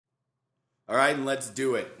All right, and let's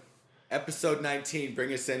do it. Episode 19.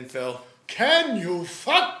 Bring us in, Phil. Can you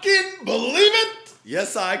fucking believe it?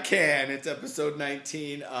 Yes, I can. It's episode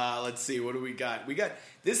 19. Let's see. What do we got? We got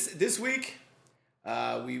this week.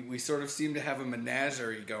 We sort of seem to have a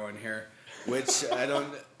menagerie going here, which I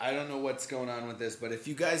don't know what's going on with this. But if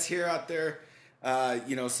you guys hear out there,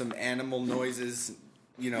 some animal noises,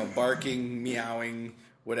 barking, meowing,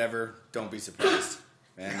 whatever, don't be surprised.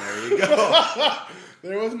 And there you go.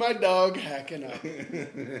 There was my dog hacking up.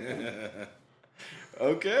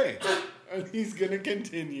 Okay. And he's going to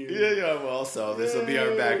continue. Yeah, well, so this will be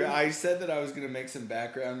our background. I said that I was going to make some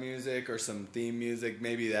background music or some theme music.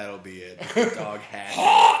 Maybe that'll be it. Dog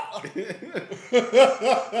hacking.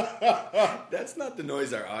 That's not the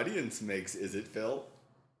noise our audience makes, is it, Phil?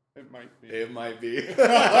 It might be. It might be.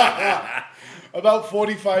 About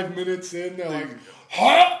 45 minutes in, they're like,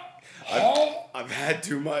 huh? I've had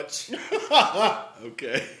too much.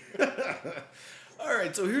 Okay. All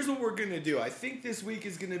right, so here's what we're going to do. I think this week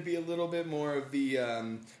is going to be a little bit more of the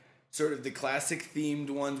sort of the classic themed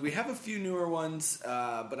ones. We have a few newer ones,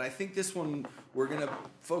 but I think this one we're going to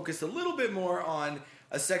focus a little bit more on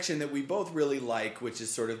a section that we both really like, which is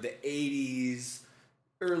sort of the 80s,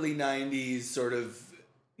 early 90s, sort of,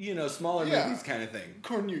 smaller movies kind of thing.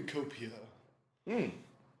 Cornucopia.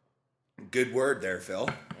 Good word there, Phil.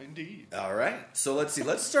 Indeed. All right. So let's see.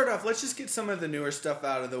 Let's start off. Let's just get some of the newer stuff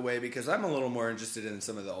out of the way because I'm a little more interested in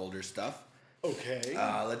some of the older stuff. Okay.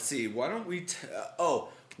 Let's see. Why don't we...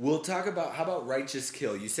 we'll talk about... How about Righteous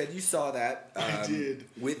Kill? You said you saw that. I did.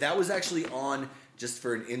 That was actually on just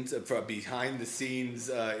for for behind the scenes,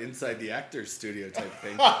 inside the actor's studio type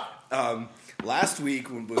thing. Last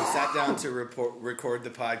week when we sat down to record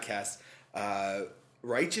the podcast...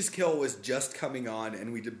 Righteous Kill was just coming on,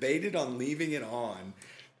 and we debated on leaving it on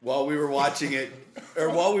while we were watching it, or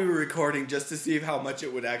while we were recording, just to see how much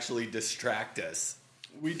it would actually distract us.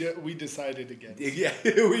 We decided against it. Yeah,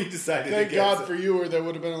 we decided Thank against God it. for you, or they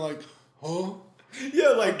would have been like, huh? Yeah,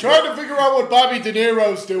 like... I'm trying to figure out what Bobby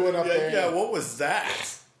DeNiro's doing up there. Yeah, what was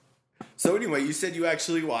that? So anyway, you said you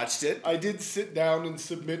actually watched it. I did sit down and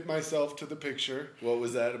submit myself to the picture. What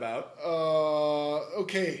was that about?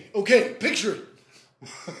 Okay, picture it.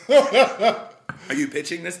 Are you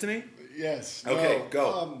pitching this to me? Yes. Okay,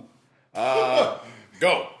 no.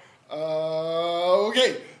 Go.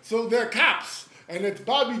 Okay, so they're cops, and it's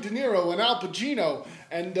Bobby De Niro and Al Pacino,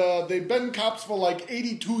 and they've been cops for like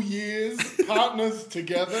 82 years, partners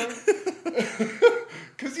together.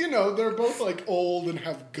 Because, they're both like old and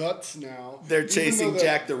have guts now. They're chasing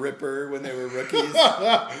Jack the Ripper when they were rookies.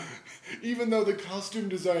 Even though the costume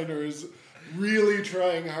designer is really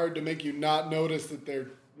trying hard to make you not notice that they're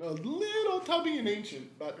a little tubby and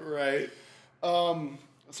ancient. But right.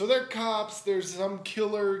 So they're cops. There's some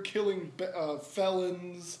killer killing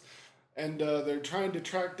felons, and they're trying to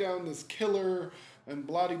track down this killer, and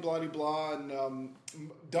blah-de-blah-de-blah. And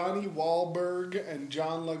Donnie Wahlberg and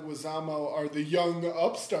John Leguizamo are the young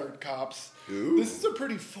upstart cops. Ooh. This is a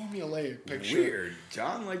pretty formulaic picture. Weird.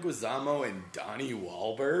 John Leguizamo and Donnie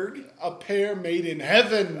Wahlberg? A pair made in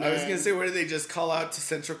heaven, man. I was going to say, what did they just call out to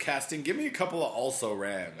central casting? Give me a couple of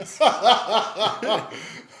also-rams.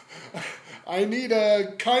 I need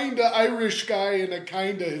a kinda Irish guy and a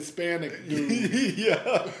kinda Hispanic dude.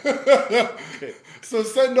 Yeah. Okay. So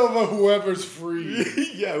send over whoever's free.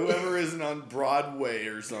 Yeah, whoever isn't on Broadway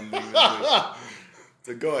or something.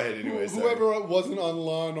 So go ahead anyway. Whoever wasn't on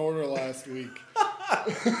Law and Order last week.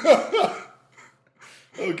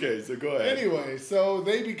 Okay, so go ahead. Anyway, so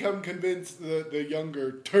they become convinced, the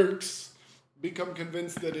younger Turks become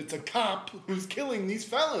convinced that it's a cop who's killing these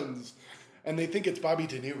felons. And they think it's Bobby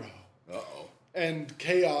De Niro. Uh-oh. And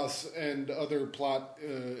chaos and other plot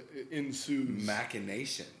ensues.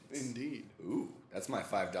 Machinations. Indeed. Ooh, that's my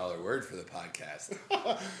 $5 word for the podcast.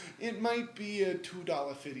 It might be a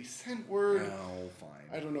 $2.50 word. No, fine.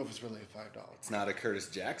 I don't know if it's really a $5. It's not a Curtis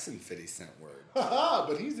Jackson 50-cent word.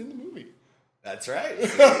 But he's in the movie. That's right.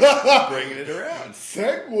 Bringing it around.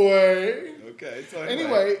 Segue. Okay. So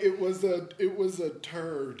anyway, it was a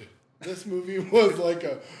turd. This movie was like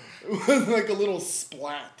a little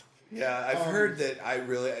splat. Yeah, I've heard that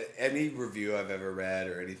any review I've ever read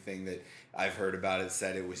or anything that I've heard about it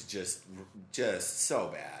said it was just so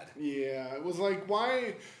bad. Yeah, it was like,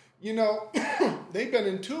 why, they've been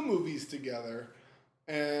in 2 movies together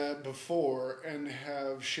before and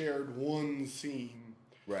have shared one scene.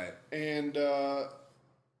 Right. And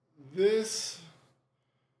this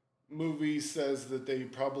movie says that they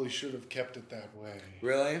probably should have kept it that way.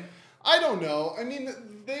 Really? I don't know. I mean,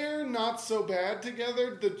 they're not so bad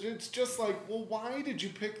together. It's just like, well, why did you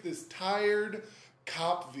pick this tired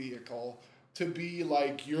cop vehicle to be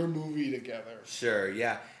like your movie together. Sure,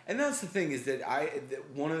 yeah. And that's the thing is that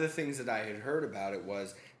one of the things that I had heard about it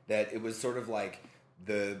was that it was sort of like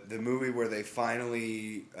the movie where they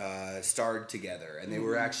finally starred together, and they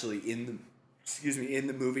were actually in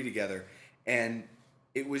the movie together, and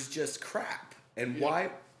it was just crap. And why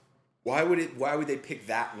would they pick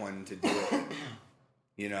that one to do it?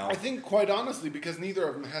 You know, I think quite honestly because neither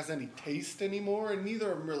of them has any taste anymore, and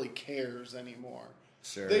neither of them really cares anymore.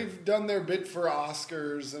 Sure. They've done their bit for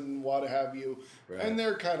Oscars and what have you, and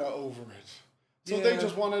they're kind of over it. So they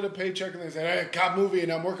just wanted a paycheck, and they said, "Hey, cop movie,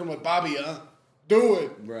 and I'm working with Bobby, huh? Do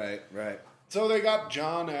it." Right. So they got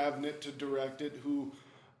John Avnet to direct it, who,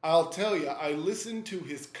 I'll tell you, I listened to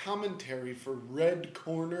his commentary for Red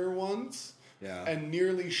Corner once, and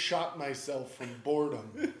nearly shot myself from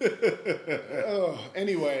boredom.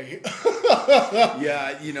 Anyway.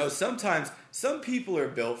 Yeah, you know, sometimes some people are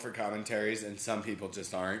built for commentaries and some people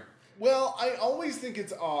just aren't. Well, I always think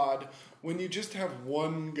it's odd when you just have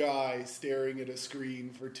one guy staring at a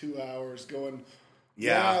screen for 2 hours going,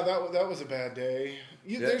 that was a bad day.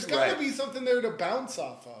 There's got to be something there to bounce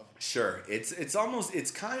off of. Sure.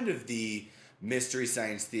 It's kind of the Mystery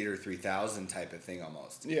Science Theater 3000 type of thing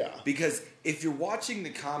almost. Yeah. Because if you're watching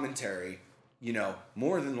the commentary, you know,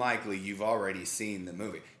 more than likely you've already seen the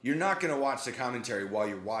movie. You're not going to watch the commentary while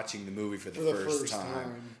you're watching the movie for the first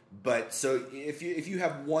time. But so if you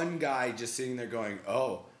have one guy just sitting there going,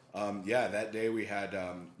 that day we had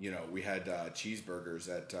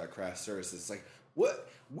cheeseburgers at craft service. It's like, what?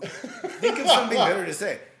 Think of something better to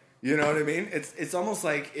say. You know what I mean? It's almost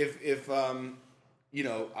like if I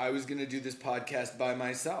was going to do this podcast by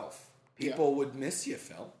myself. People would miss you,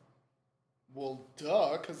 Phil. Well,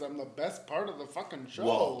 duh, because I'm the best part of the fucking show.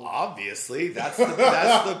 Well, obviously, that's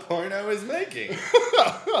the point I was making.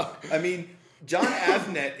 I mean, John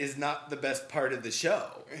Avnet is not the best part of the show.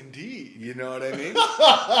 Indeed. You know what I mean?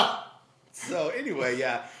 So, anyway,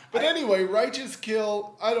 yeah. But anyway, Righteous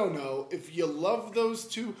Kill, I don't know if you love those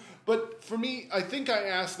two. But for me, I think I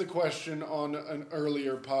asked the question on an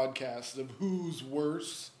earlier podcast of who's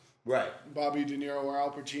worse. Right. Bobby De Niro or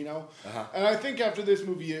Al Pacino. Uh-huh. And I think after this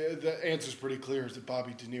movie, the answer's pretty clear, is that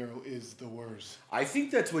Bobby De Niro is the worst. I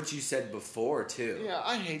think that's what you said before, too. Yeah,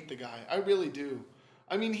 I hate the guy. I really do.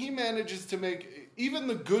 I mean, he manages to make, even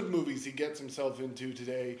the good movies he gets himself into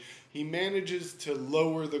today, he manages to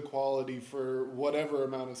lower the quality for whatever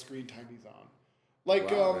amount of screen time he's on.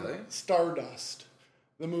 Like really? Stardust.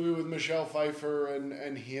 The movie with Michelle Pfeiffer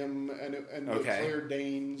and him and Claire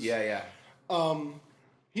Danes. Yeah.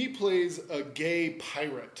 He plays a gay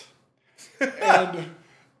pirate. And,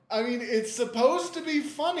 I mean, it's supposed to be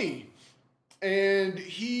funny. And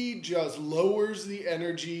he just lowers the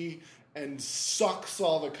energy and sucks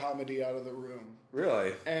all the comedy out of the room.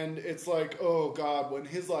 Really? And it's like, oh, God, when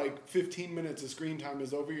his, 15 minutes of screen time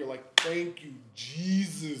is over, you're like, thank you,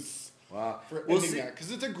 Jesus. Wow. For ending that. Because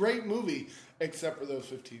it's a great movie, except for those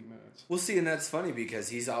 15 minutes. Well, see, and that's funny because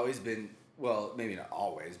he's always been... Well, maybe not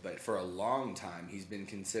always, but for a long time, he's been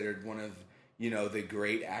considered one of, the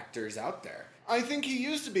great actors out there. I think he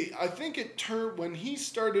used to be. I think it turned, when he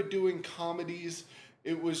started doing comedies,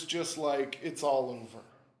 it was just like, it's all over.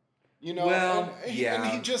 And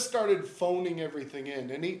he just started phoning everything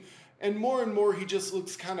in. And more, he just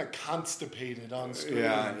looks kind of constipated on screen.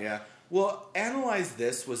 Yeah. Well, Analyze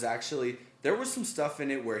This was actually, there was some stuff in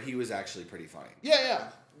it where he was actually pretty funny. Yeah.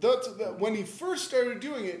 When he first started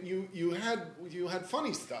doing it, you had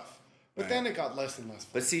funny stuff, but then it got less and less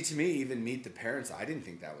funny. But see, to me, even Meet the Parents, I didn't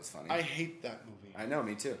think that was funny. I hate that movie. I know,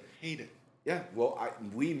 me too. Hate it. Yeah, well,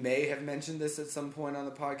 we may have mentioned this at some point on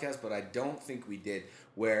the podcast, but I don't think we did.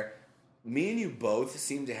 Where me and you both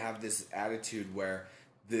seem to have this attitude where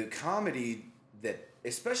the comedy that,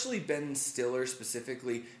 especially Ben Stiller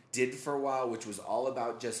specifically, did for a while, which was all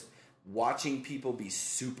about just watching people be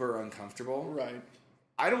super uncomfortable. Right.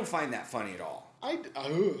 I don't find that funny at all.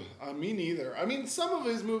 Me neither. I mean, some of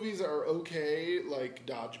his movies are okay, like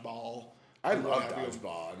Dodgeball. I love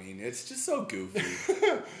Dodgeball. I mean, it's just so goofy.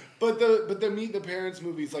 But the Meet the Parents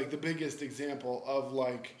movie is like the biggest example of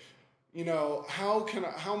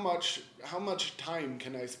how much time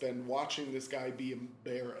can I spend watching this guy be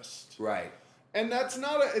embarrassed? Right. And it's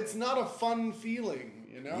not a fun feeling,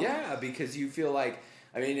 Yeah, because you feel like,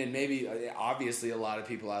 I mean, and maybe, obviously, a lot of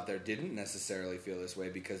people out there didn't necessarily feel this way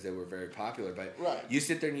because they were very popular. But you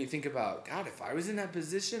sit there and you think about, God, if I was in that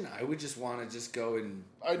position, I would just want to just go and,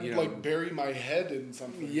 I'd bury my head in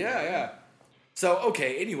something. Yeah. So,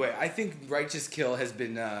 okay, anyway, I think Righteous Kill has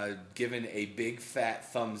been given a big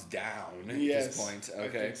fat thumbs down at this point. Okay.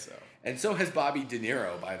 I think so. And so has Bobby De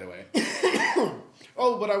Niro, by the way.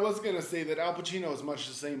 Oh, but I was going to say that Al Pacino is much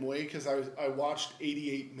the same way because I watched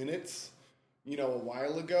 88 Minutes, a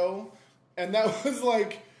while ago. And that was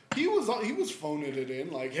like, he was phoning it in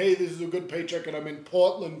like, hey, this is a good paycheck and I'm in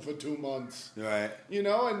Portland for 2 months. Right.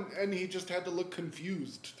 And he just had to look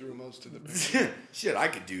confused through most of the picture. Shit, I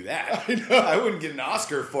could do that. I know. I wouldn't get an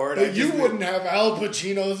Oscar for it. But you wouldn't have Al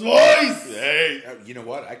Pacino's voice. Hey, you know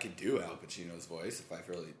what? I could do Al Pacino's voice if I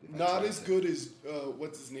really. Not as good as,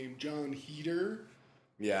 what's his name, John Heder.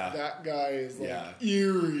 Yeah. That guy is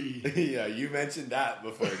eerie. Yeah, you mentioned that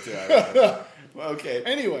before too. Okay.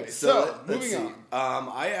 Anyway, so moving on.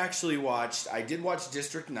 I did watch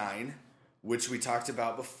District 9, which we talked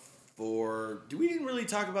about before. We didn't really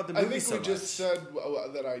talk about the movie I think so we just said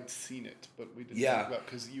that I'd seen it, but we didn't talk about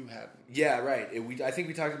because you hadn't. Yeah, right. I think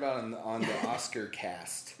we talked about it on the Oscar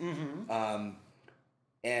cast. Mm-hmm.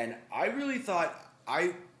 And I really thought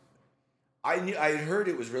I had heard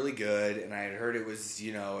it was really good, and I had heard it was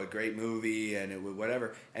a great movie, and it was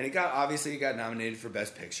whatever. And it got nominated for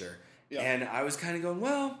Best Picture. Yeah. And I was kind of going,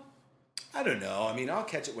 well, I don't know. I mean, I'll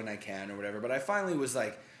catch it when I can or whatever. But I finally was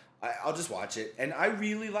like, I'll just watch it, and I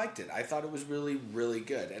really liked it. I thought it was really, really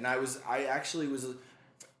good. And I actually was,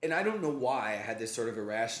 and I don't know why I had this sort of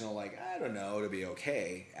irrational, like, I don't know, it'll be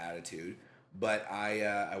okay attitude. But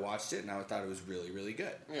I watched it, and I thought it was really, really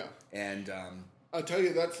good. Yeah. And I'll tell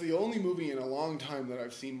you, that's the only movie in a long time that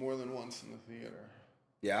I've seen more than once in the theater.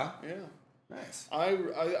 Yeah? Yeah. Nice.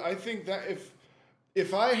 I think that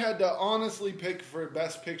if I had to honestly pick for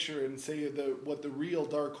Best Picture and say what the real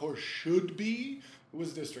dark horse should be, it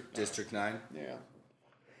was District 9. District 9? Yeah.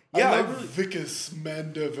 Yeah, I love Vickers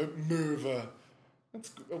Mandavmerva.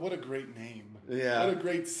 What a great name. Yeah. What a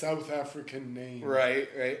great South African name. Right.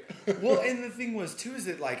 Well, and the thing was, too, is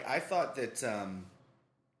that, like, I thought that,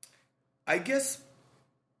 I guess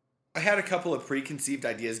I had a couple of preconceived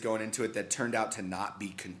ideas going into it that turned out to not be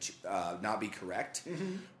correct,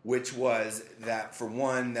 mm-hmm. which was that, for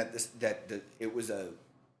one, it was a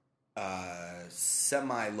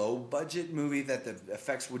semi-low budget movie, that the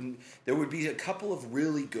effects there would be a couple of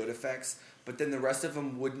really good effects, but then the rest of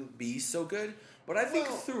them wouldn't be so good. But I think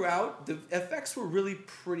throughout, the effects were really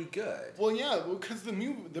pretty good. Well, yeah, because the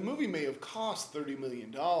movie may have cost $30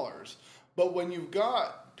 million, but when you've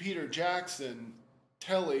got Peter Jackson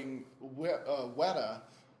telling Weta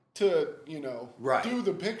to, do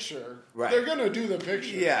the picture, they're going to do the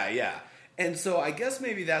picture. Yeah. And so I guess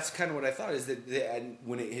maybe that's kind of what I thought, is that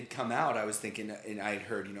when it had come out, I was thinking, and I had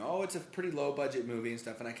heard, it's a pretty low-budget movie and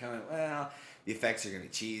stuff, and I kind of went, well, the effects are going to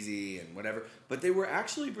be cheesy and whatever. But they were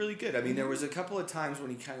actually really good. I mean, there was a couple of times when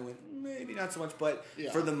he kind of went, maybe not so much, but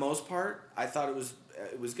for the most part, I thought it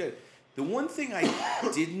was good. The one thing I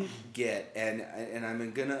didn't get, and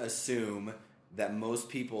I'm going to assume that most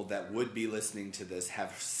people that would be listening to this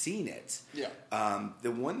have seen it. Yeah.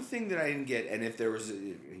 The one thing that I didn't get, and if there was,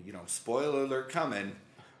 spoiler alert coming,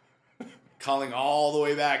 calling all the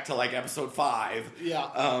way back to like episode 5.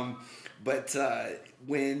 Yeah. But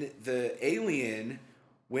when the alien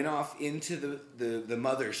went off into the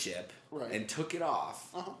mothership and took it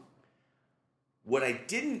off, what I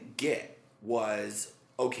didn't get was,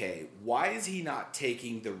 okay, why is he not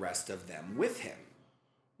taking the rest of them with him?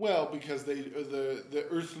 Well, because the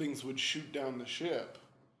Earthlings would shoot down the ship,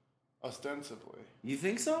 ostensibly. You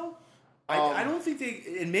think so? I don't think they.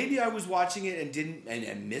 And maybe I was watching it and didn't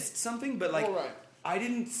and missed something, but like I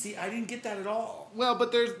didn't get that at all. Well,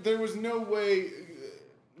 but there was no way.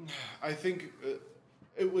 I think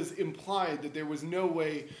it was implied that there was no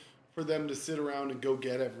way for them to sit around and go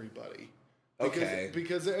get everybody.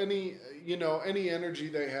 Because any energy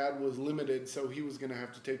they had was limited, so he was going to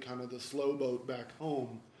have to take kind of the slow boat back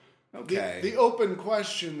home. Okay. The open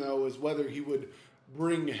question, though, is whether he would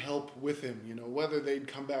bring help with him, whether they'd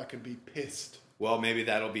come back and be pissed. Well, maybe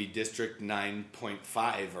that'll be District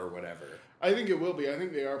 9.5 or whatever. I think it will be. I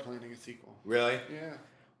think they are planning a sequel. Really? Yeah.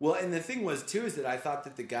 Well, and the thing was, too, is that I thought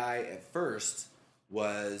that the guy at first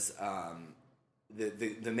was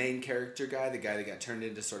the main character guy, the guy that got turned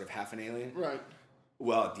into sort of half an alien. Right.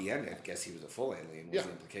 Well, at the end, I guess he was a full alien, was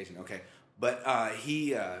the implication. Okay. But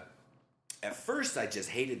he... at first, I just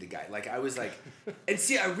hated the guy. Like, I was like... And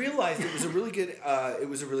see, I realized it was a really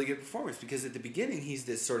good performance, because at the beginning, he's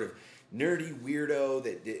this sort of nerdy weirdo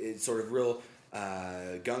that is sort of real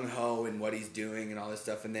gung-ho in what he's doing and all this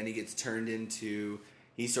stuff, and then he gets turned into...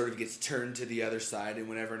 He sort of gets turned to the other side and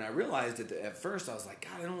whatever, and I realized that at first, I was like,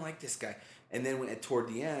 God, I don't like this guy. And then toward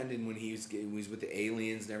the end, and when he was with the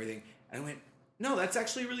aliens and everything, I went, no, that's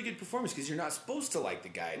actually a really good performance, because you're not supposed to like the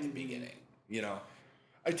guy at the beginning,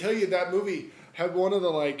 I tell you, that movie had one of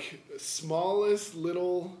the, smallest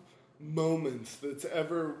little, moments that's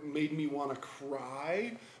ever made me want to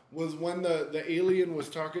cry was when the alien was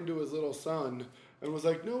talking to his little son and was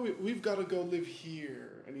like, no, we've got to go live here.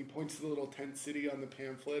 And he points to the little tent city on the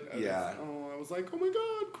pamphlet. And I was like, oh my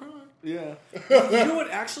God, cry. Yeah. You know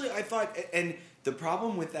what? Actually, I thought, and the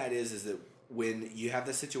problem with that is that when you have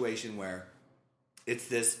the situation where it's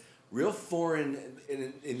this real foreign,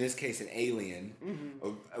 in this case, an alien,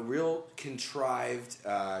 a real contrived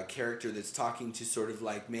character that's talking to sort of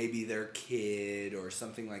like maybe their kid or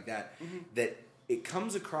something like that, that it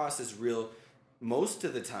comes across as real, most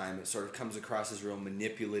of the time it sort of comes across as real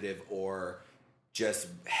manipulative or just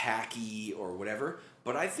hacky or whatever.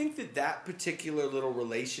 But I think that particular little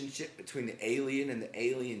relationship between the alien and the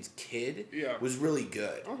alien's kid was really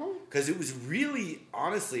good. Because it was really,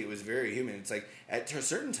 honestly, it was very human. It's like, at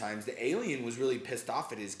certain times, the alien was really pissed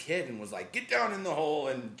off at his kid and was like, get down in the hole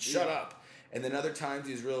and shut up. And then other times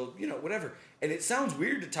he was real, whatever. And it sounds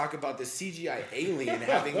weird to talk about this CGI alien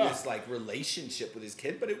having this, like, relationship with his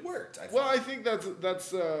kid, but it worked, I think. Well, I think that's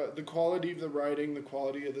the quality of the writing, the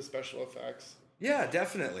quality of the special effects. Yeah,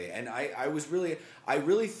 definitely. And I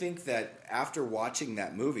really think that after watching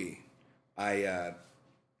that movie, I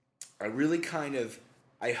really kind of,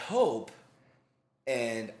 I hope,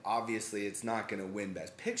 and obviously it's not going to win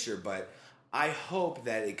Best Picture, but I hope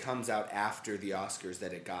that it comes out after the Oscars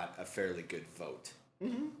that it got a fairly good vote.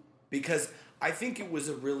 Because I think it was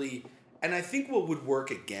and I think what would work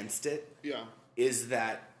against it is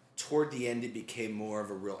that toward the end it became more of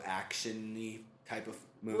a real action-y type of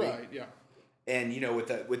movie. Right, yeah. And,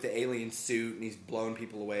 with the alien suit, and he's blowing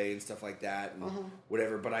people away and stuff like that, and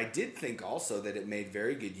whatever. But I did think also that it made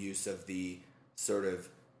very good use of the sort of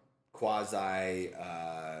quasi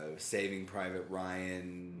Saving Private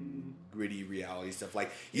Ryan, gritty reality stuff.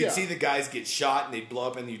 Like, you'd see the guys get shot, and they'd blow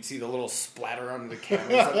up, and you'd see the little splatter on the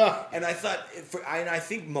camera. And I thought, I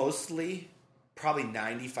think mostly, probably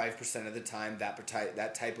 95% of the time,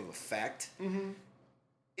 that type of effect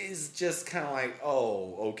is just kind of like,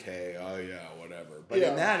 oh, okay, oh yeah, whatever. But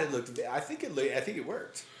in that, I think it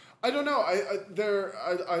worked. I don't know.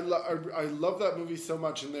 I love that movie so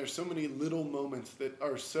much, and there's so many little moments that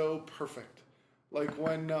are so perfect. Like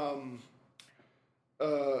when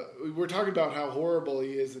we're talking about how horrible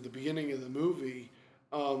he is at the beginning of the movie,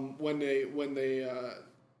 when they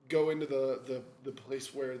go into the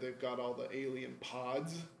place where they've got all the alien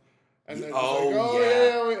pods. And then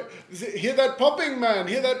hear that popping, man!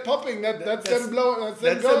 Hear that popping! That's them blowing.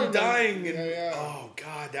 That's them dying. And, oh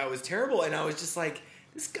God, that was terrible. And I was just like,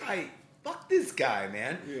 fuck this guy,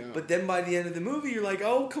 man. Yeah. But then by the end of the movie, you're like,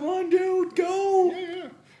 oh, come on, dude, go. Yeah.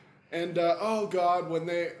 And oh God, when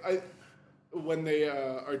they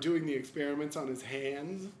are doing the experiments on his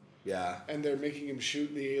hands, and they're making him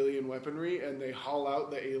shoot the alien weaponry, and they haul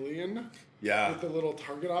out the alien. Yeah. With the little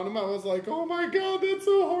target on him, I was like, oh my God, that's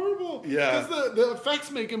so horrible. Yeah. Because the effects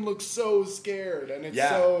make him look so scared, and it's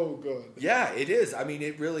so good. Yeah, it is. I mean,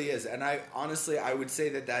 it really is. And I would say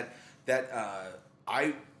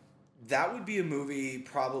that would be a movie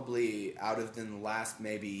probably out of the last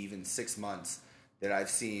maybe even 6 months that I've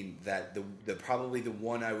seen that probably the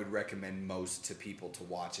one I would recommend most to people to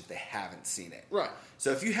watch if they haven't seen it. Right.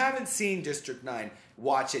 So if you haven't seen District 9,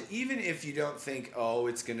 watch it. Even if you don't think,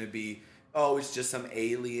 it's going to be... it's just some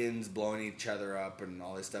aliens blowing each other up and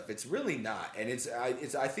all this stuff. It's really not, and I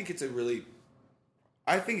think it's a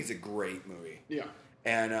great movie. Yeah.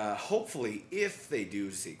 And hopefully, if they do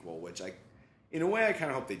a sequel, which in a way, I kind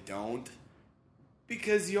of hope they don't,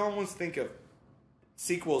 because you almost think of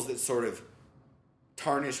sequels that sort of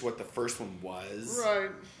tarnish what the first one was.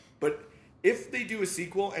 Right. But if they do a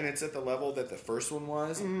sequel and it's at the level that the first one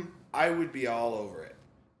was, I would be all over it.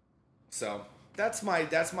 So. That's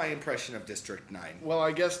my impression of District 9. Well,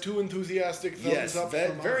 I guess too enthusiastic thumbs up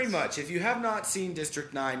from us. Very much. If you have not seen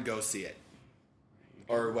District 9, go see it.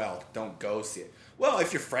 Or, well, don't go see it. Well,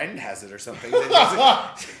 if your friend has it or something.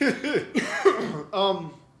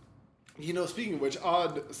 Speaking of which,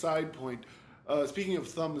 odd side point. Speaking of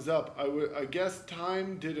thumbs up, I guess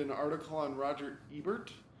Time did an article on Roger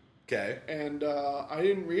Ebert. Okay. And I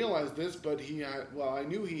didn't realize this, but I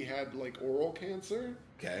knew he had, oral cancer.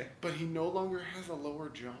 Okay. But he no longer has a lower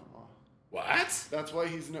jaw. What? That's why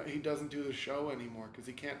he doesn't do the show anymore, because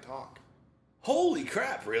he can't talk. Holy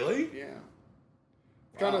crap, really? Yeah.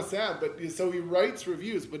 It's kind of sad, but so he writes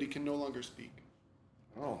reviews, but he can no longer speak.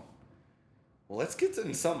 Oh. Well, let's get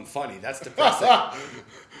into something funny. That's depressing.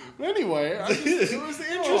 Anyway, it was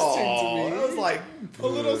interesting to me. It was like a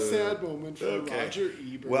little sad moment for Roger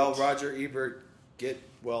Ebert. Well, Roger Ebert, get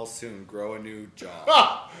well soon. Grow a new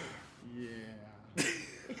jaw. Yeah.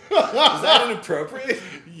 Is that inappropriate?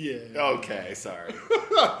 Yeah. Okay, sorry.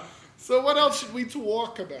 So what else should we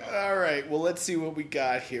talk about? All right, well, let's see what we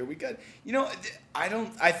got here.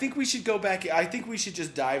 I think we should go back. I think we should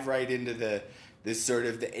just dive right into this sort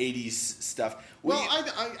of the 80s stuff.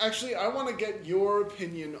 I want to get your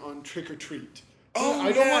opinion on Trick or Treat. Oh,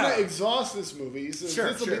 I don't want to exhaust this movie. So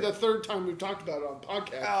Sure, this will be the third time we've talked about it on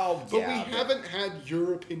podcast. Oh, but we haven't had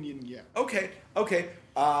your opinion yet. Okay.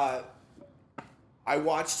 I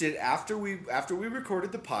watched it after we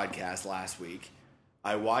recorded the podcast last week.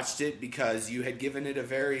 I watched it because you had given it a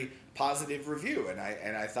very positive review, and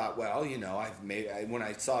I thought, well, when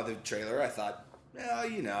I saw the trailer, I thought,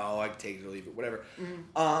 well, I can take it or leave it, whatever.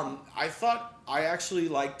 Mm-hmm. I thought I actually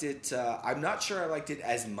liked it. I'm not sure I liked it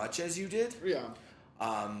as much as you did. Yeah.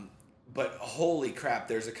 But holy crap,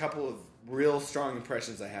 there's a couple of real strong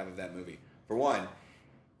impressions I have of that movie. For one,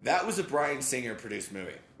 that was a Bryan Singer produced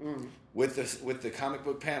movie. Mm. With the comic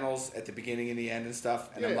book panels at the beginning and the end and stuff.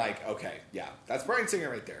 And I'm like, okay, yeah, that's Bryan Singer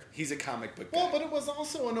right there. He's a comic book guy. Well, but it was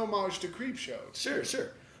also an homage to Creepshow. Sure.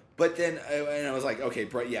 But then, and I was like, okay,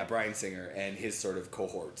 Bryan Singer and his sort of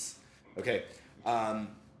cohorts. Okay. I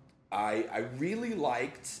really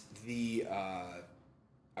liked the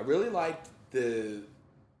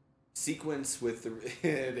sequence with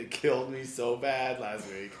that killed me so bad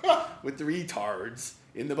last week with the retards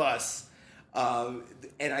in the bus.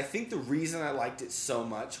 And I think the reason I liked it so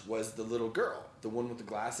much was the little girl, the one with the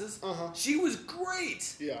glasses. Uh-huh. She was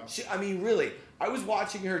great. Yeah. Really, I was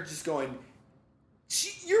watching her just going,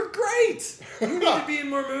 you're great. You need to be in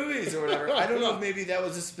more movies or whatever. I don't know if maybe that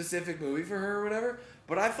was a specific movie for her or whatever,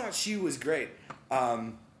 but I thought she was great.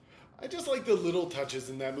 I just like the little touches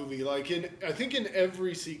in that movie. I think in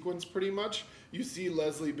every sequence, pretty much, you see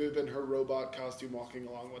Leslie Bibb in her robot costume walking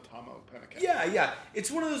along with Tom Pennicott. Yeah. It's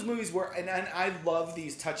one of those movies where, and I love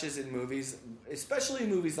these touches in movies, especially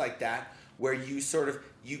movies like that, where you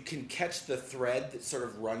can catch the thread that sort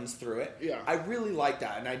of runs through it. Yeah. I really like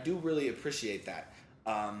that, and I do really appreciate that.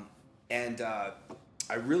 I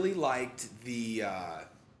really liked the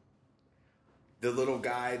little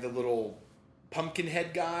guy, the little pumpkin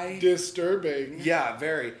head guy. Disturbing. Yeah,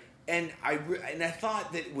 very. And I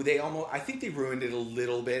thought that I think they ruined it a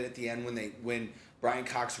little bit at the end when Brian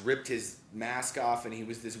Cox ripped his mask off and he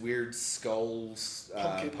was this weird skull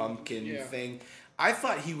pumpkin thing. I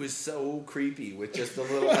thought he was so creepy with just the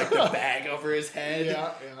little the bag over his head.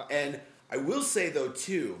 Yeah. And I will say though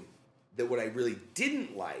too that what I really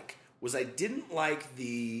didn't like was I didn't like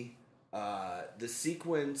the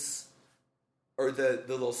sequence or the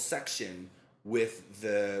little section with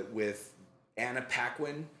Anna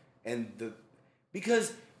Paquin and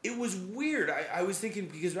because it was weird. I was thinking,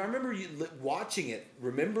 because I remember you watching it,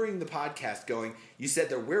 remembering the podcast going, you said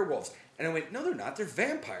they're werewolves. And I went, no, they're not. They're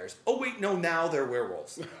vampires. Oh, wait, no, now they're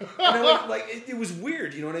werewolves. And I went, it was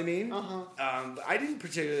weird, you know what I mean? Uh-huh. I didn't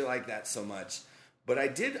particularly like that so much. But I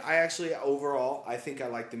did, overall, I think I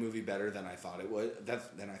liked the movie better than I thought it would.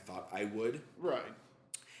 Than I thought I would. Right.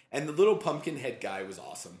 And the little pumpkin head guy was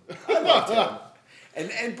awesome. I loved him.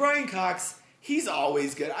 And Brian Cox, he's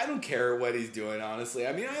always good. I don't care what he's doing, honestly.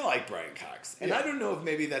 I like Brian Cox. And I don't know if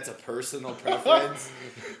maybe that's a personal preference.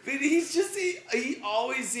 But he's just, he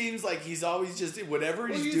always seems like he's always just, whatever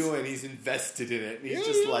he's doing, he's invested in it. And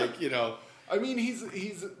he's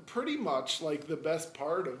he's pretty much like the best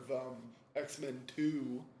part of X-Men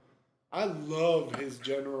 2. I love his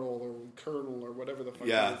general or colonel or whatever the fuck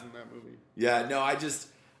he is in that movie. Yeah, no, I just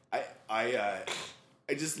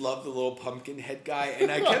love the little pumpkin head guy,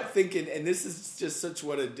 and I kept thinking, and this is just such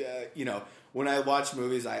what when I watch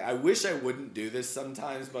movies, I wish I wouldn't do this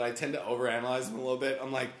sometimes, but I tend to overanalyze them a little bit.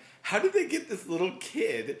 I'm like, how did they get this little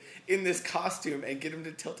kid in this costume and get him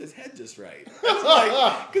to tilt his head just right?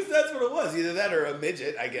 Because that's what it was, either that or a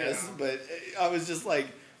midget, I guess. Yeah. But I was just like,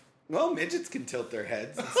 well, midgets can tilt their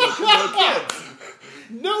heads, and so can little kids.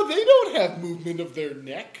 No, they don't have movement of their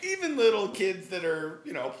neck. Even little kids that are,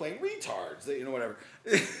 playing retards, whatever.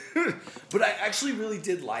 But I actually really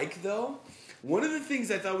did like, though, one of the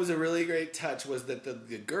things I thought was a really great touch was that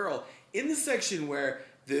the girl, in the section where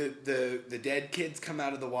the dead kids come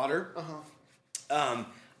out of the water,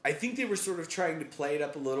 I think they were sort of trying to play it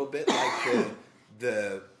up a little bit like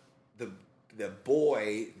the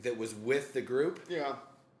boy that was with the group. Yeah.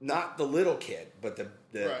 Not the little kid, but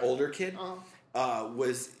the older kid.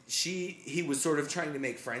 He was sort of trying to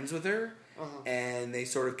make friends with her, and they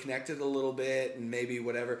sort of connected a little bit, and maybe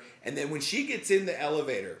whatever. And then when she gets in the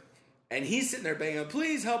elevator, and he's sitting there banging,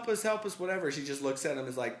 please help us, whatever, she just looks at him and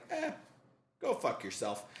is like, go fuck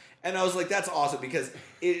yourself. And I was like, that's awesome, because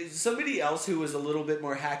somebody else who was a little bit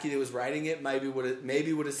more hacky that was writing it maybe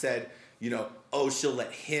would have said, oh, she'll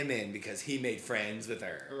let him in because he made friends with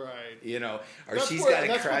her. Right. Or she's got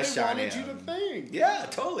a crush on him. That's what they wanted you to think. Yeah,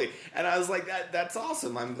 totally. And I was like, that's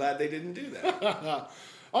awesome. I'm glad they didn't do that.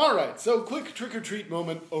 All right, so quick trick-or-treat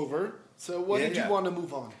moment over. So what did you want to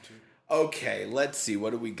move on to? Okay, let's see.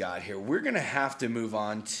 What do we got here? We're going to have to move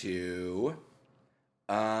on to...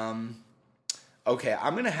 Okay,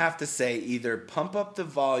 I'm going to have to say either Pump Up the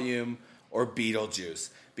Volume or Beetlejuice.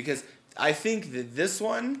 Because I think that this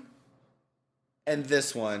one,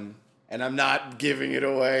 and I'm not giving it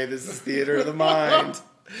away, this is theater of the mind.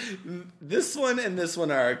 This one and this one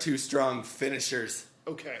are our two strong finishers.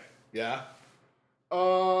 Okay. Yeah?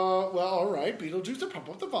 Well, all right. Beetlejuice or Pump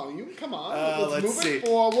Up the Volume. Come on. Let's move it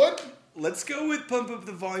forward. Let's go with Pump Up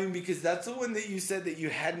the Volume, because that's the one that you said that you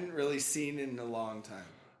hadn't really seen in a long time.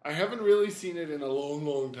 I haven't really seen it in a long,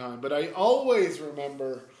 long time, but I always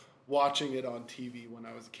remember watching it on TV when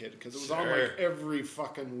I was a kid, because it was on like every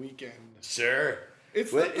fucking weekend. Sure.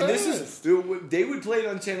 It's the best. They would play it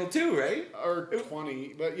on Channel 2, right? Or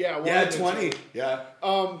 20, but yeah. Yeah, 20. Yeah.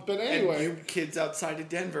 But anyway. And you kids outside of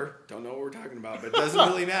Denver don't know what we're talking about, but it doesn't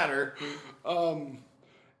really matter.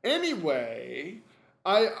 Anyway,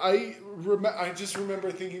 I just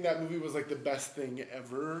remember thinking that movie was like the best thing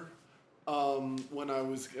ever. When I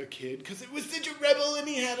was a kid, because it was such a rebel and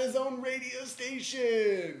he had his own radio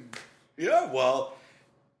station. Yeah, well,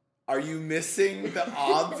 are you missing the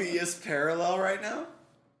obvious parallel right now?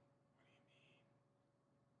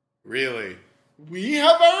 Really? We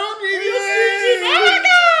have our own radio station! Oh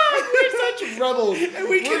no! We're such rebels. And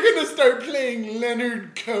we're going to start playing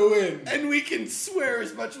Leonard Cohen. And we can swear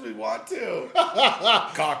as much as we want to.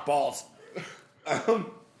 Cock balls. Okay.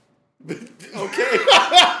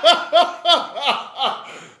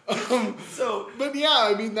 But yeah,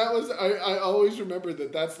 I mean, that was, I always remember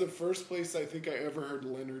that's the first place I think I ever heard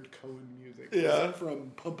Leonard Cohen music. Yeah.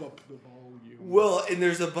 From Pump Up the Volume. Well, and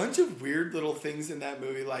there's a bunch of weird little things in that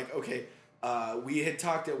movie. Like, okay, we had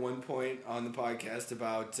talked at one point on the podcast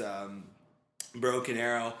about Broken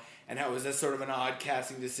Arrow, and how it was sort of an odd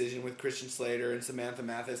casting decision with Christian Slater and Samantha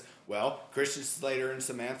Mathis. Well, Christian Slater and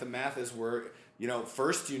Samantha Mathis were,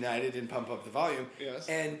 first united in Pump Up the Volume. Yes.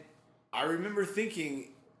 And I remember thinking,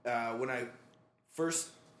 when I first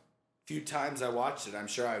few times I watched it, I'm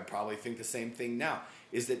sure I would probably think the same thing now,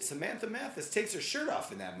 is that Samantha Mathis takes her shirt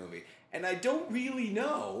off in that movie. And I don't really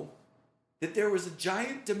know that there was a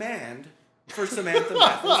giant demand for Samantha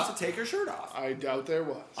Mathis to take her shirt off. I doubt there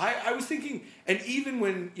was. I was thinking, and even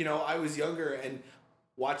when, I was younger and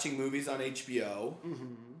watching movies on HBO,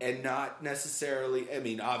 and not necessarily, I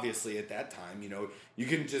mean, obviously at that time, you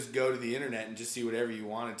couldn't just go to the internet and just see whatever you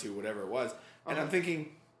wanted to, whatever it was. And I'm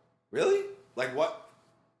thinking, really? Like, what?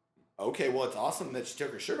 Okay, well, it's awesome that she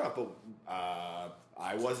took her shirt off, but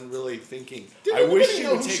I wasn't really thinking. I wish she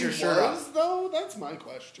would take her shirt off. Though? That's my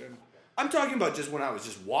question. I'm talking about just when I was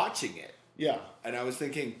just watching it. Yeah. And I was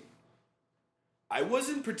thinking, I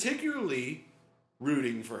wasn't particularly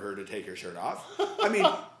rooting for her to take her shirt off. I mean,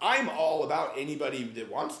 I'm all about anybody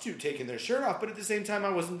that wants to taking their shirt off, but at the same time, I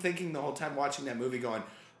wasn't thinking the whole time watching that movie going,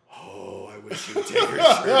 oh, I wish she would take her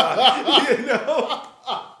shirt off,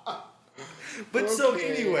 But okay. So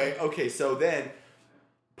anyway, okay, so then,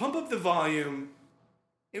 Pump Up the Volume,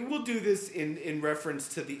 and we'll do this in reference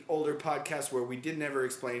to the older podcast where we didn't ever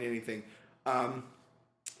explain anything.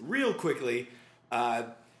 Real quickly,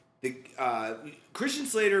 Christian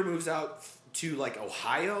Slater moves out to, like,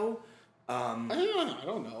 Ohio. I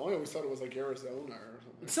don't know. I always thought it was, like, Arizona or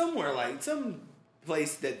something. Somewhere, like, some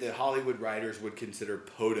place that the Hollywood writers would consider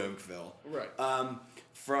Podunkville. Right.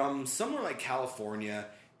 From somewhere like California,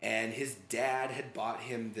 and his dad had bought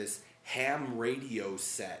him this ham radio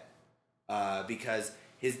set because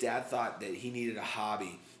his dad thought that he needed a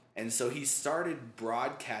hobby. And so he started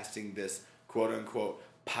broadcasting this quote-unquote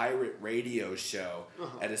pirate radio show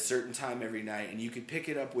at a certain time every night, and you could pick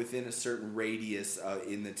it up within a certain radius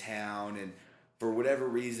in the town, and for whatever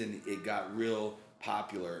reason, it got real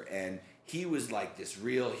popular, and he was like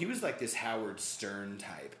this Howard Stern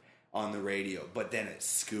type on the radio, but then at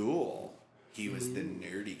school, he was the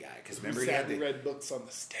nerdy guy, because remember he had the read books on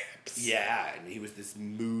the steps. Yeah, and he was this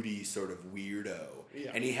moody sort of weirdo,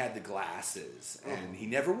 and he had the glasses, and he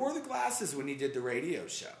never wore the glasses when he did the radio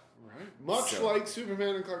show. Right. Much like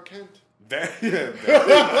Superman and Clark Kent. Very, very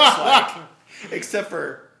much like. Except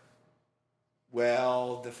for,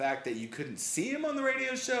 well, the fact that you couldn't see him on the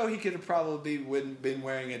radio show, he could have probably been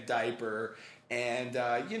wearing a diaper and,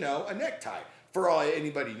 a necktie. For all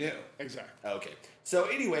anybody knew. Exactly. Okay. So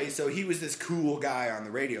anyway, so he was this cool guy on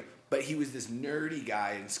the radio, but he was this nerdy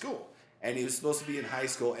guy in school. And he was supposed to be in high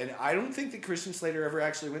school. And I don't think that Christian Slater ever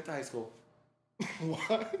actually went to high school.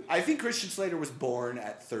 What? I think Christian Slater was born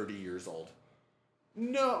at 30 years old.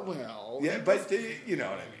 No, well... Yeah, but you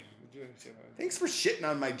know what I mean. Thanks for shitting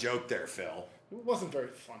on my joke there, Phil. It wasn't very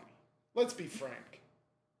funny. Let's be frank.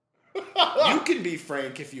 You can be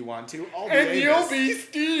Frank if you want to. And you'll be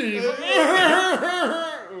Steve.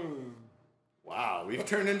 Wow, we've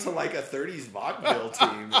turned into like a 30s vaudeville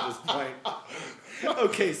team at this point.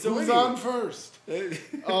 Okay, so who's anyway. on first?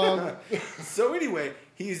 So anyway,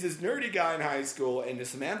 he's this nerdy guy in high school, and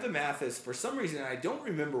Samantha Mathis, for some reason, I don't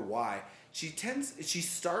remember why, she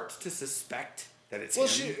starts to suspect that it's him. Well,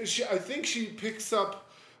 I think she picks up.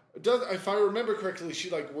 If I remember correctly, she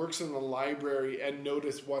like works in the library and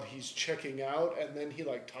notices what he's checking out, and then he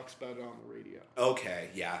like talks about it on the radio.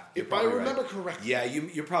 Okay, yeah. If I remember correctly. Yeah,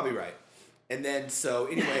 you're probably right. And then, so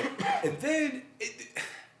anyway, and then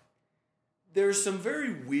there's some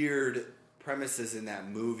very weird premises in that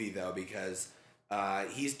movie, though, because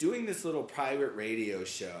he's doing this little private radio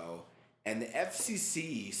show, and the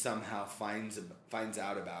FCC somehow finds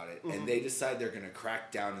out about it, and they decide they're going to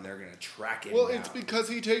crack down and they're going to track him down. It's because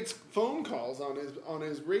he takes phone calls on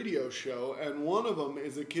his radio show, and one of them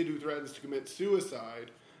is a kid who threatens to commit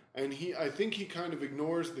suicide, and I think he kind of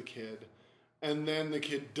ignores the kid. And then the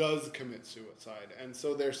kid does commit suicide. And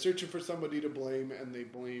so they're searching for somebody to blame, and they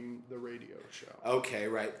blame the radio show. Okay,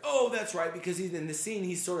 right. Oh, that's right, because he's in the scene,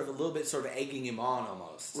 he's sort of a little bit sort of egging him on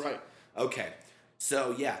almost. Right. Okay.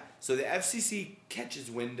 So, yeah. So the FCC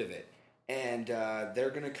catches wind of it, and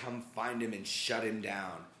they're going to come find him and shut him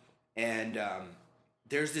down. And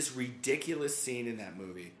there's this ridiculous scene in that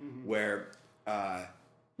movie where...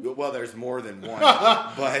 well, there's more than one.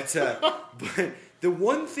 but the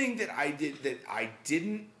one thing that I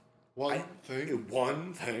didn't... One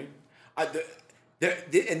thing?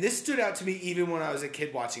 And this stood out to me even when I was a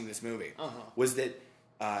kid watching this movie, was that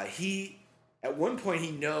at one point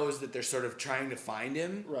he knows that they're sort of trying to find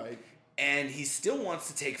him. Right. And he still wants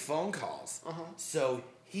to take phone calls. So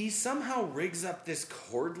he somehow rigs up this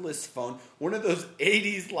cordless phone, one of those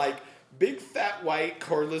 80s, like, big fat white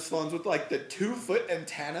cordless phones with like the 2-foot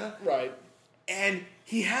antenna. Right. And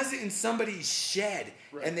he has it in somebody's shed.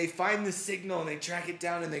 Right. And they find the signal and they track it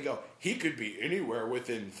down and they go, he could be anywhere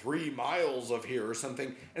within 3 miles of here or something.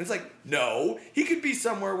 And it's like, no, he could be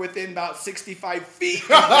somewhere within about 65 feet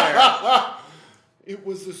of there. It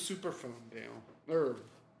was the superphone, Dale. Or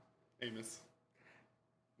Amos.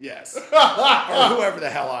 Yes. Or whoever the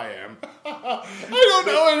hell I am. I don't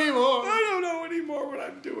know anymore. I don't know anymore what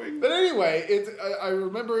I'm doing. But anyway, I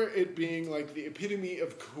remember it being like the epitome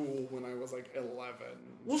of cool when I was like 11.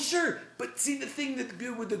 Well, sure. But see, the thing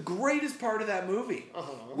the greatest part of that movie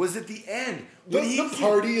was at the end. The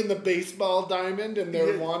party in the baseball diamond and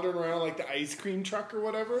they're wandering around like the ice cream truck or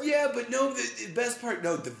whatever. Yeah, but no, the best part,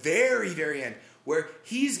 the very, very end, where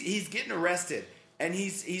he's getting arrested. And he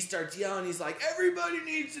starts yelling, he's like, everybody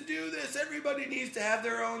needs to do this, everybody needs to have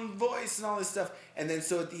their own voice and all this stuff. And then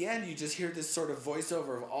so at the end, you just hear this sort of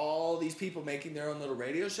voiceover of all these people making their own little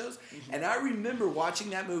radio shows. And I remember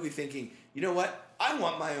watching that movie thinking, you know what, I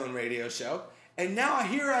want my own radio show. And now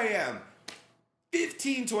here I am,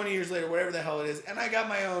 15, 20 years later, whatever the hell it is, and I got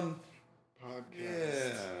my own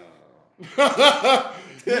podcast. Yeah.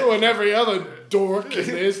 You and every other dork in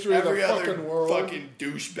the history of the fucking world. Fucking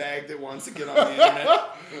douchebag that wants to get on the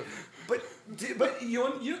internet. but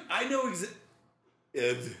you I know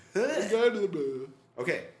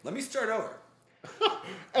Okay, let me start over.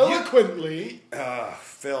 Eloquently.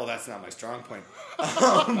 Phil, that's not my strong point.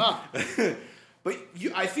 But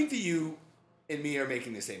I think that you and me are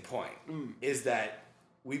making the same point. Is that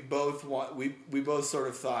we both sort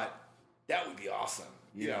of thought that would be awesome,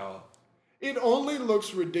 you know. It only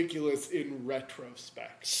looks ridiculous in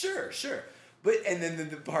retrospect. Sure. But and then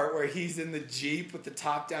the part where he's in the Jeep with the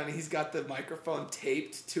top down and he's got the microphone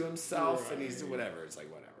taped to himself and he's whatever. It's like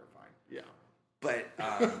whatever, fine. Yeah. But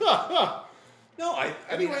no,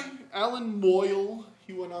 anyway, Alan Moyle,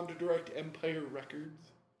 he went on to direct Empire Records.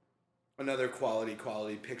 Another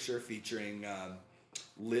quality picture featuring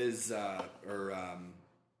Liz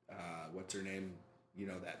what's her name? You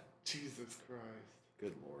know that. Jesus Christ.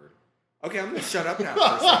 Good Lord. Okay, I'm going to shut up now for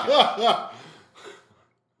a second.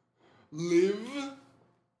 Liv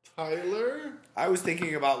Tyler? I was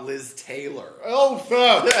thinking about Liz Taylor. Oh,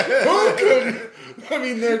 fuck. Who could? I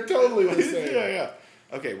mean, they're totally the same. Yeah.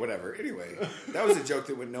 Okay, whatever. Anyway, that was a joke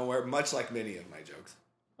that went nowhere, much like many of my jokes.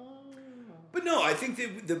 But no, I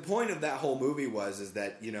think the point of that whole movie is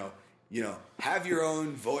that, you know, have your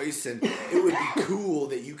own voice, and it would be cool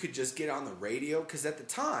that you could just get on the radio, because at the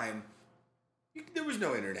time, there was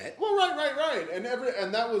no internet. Well, right. And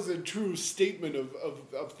that was a true statement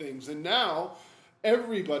of things. And now,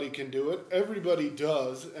 everybody can do it. Everybody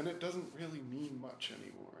does. And it doesn't really mean much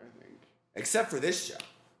anymore, I think. Except for this show.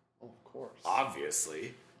 Oh, of course.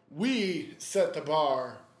 Obviously. We set the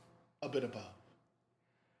bar a bit above.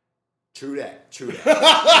 True that.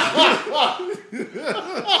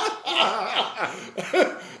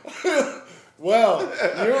 Well,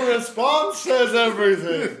 your response says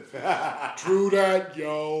everything. True that,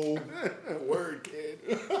 yo. Word, kid.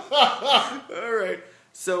 All right.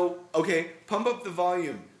 So, okay, pump up the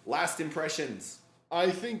volume. Last impressions.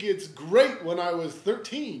 I think it's great when I was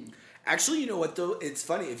 13. Actually, you know what, though? It's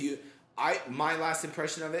funny. My last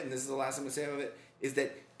impression of it, and this is the last I'm going to say of it, is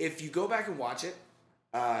that if you go back and watch it,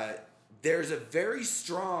 there's a very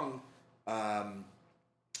strong...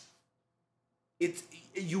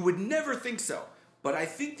 you would never think so, but I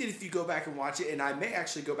think that if you go back and watch it, and I may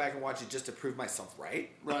actually go back and watch it just to prove myself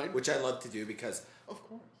right, which I love to do because of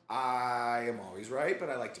course I am always right, but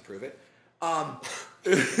I like to prove it.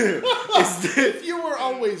 If you were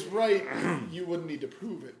always right, you wouldn't need to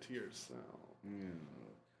prove it to yourself.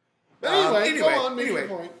 Anyway, go on, make your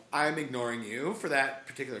point. I'm ignoring you for that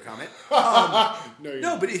particular comment.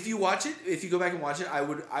 No, but if you watch it, if you go back and watch it, I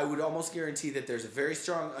would almost guarantee that there's a very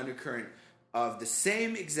strong undercurrent of the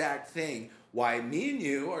same exact thing. Why me and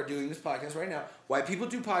you are doing this podcast right now, why people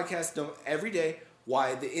do podcasts every day,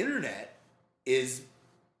 why the internet is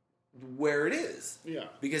where it is. Yeah.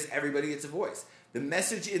 Because everybody gets a voice. The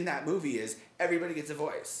message in that movie is everybody gets a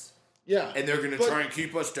voice. Yeah. And they're going to try and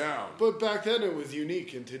keep us down. But back then it was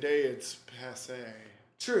unique, and today it's passé.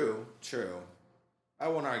 True. I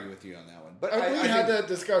won't argue with you on that one. But we had that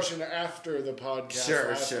discussion after the podcast.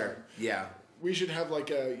 Sure. Time. Yeah. We should have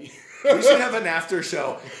we should have an after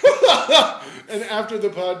show. An after the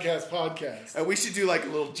podcast. And we should do like a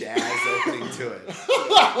little jazz opening to it.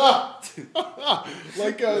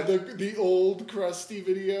 Like the old Krusty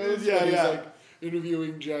videos. Yeah. He's like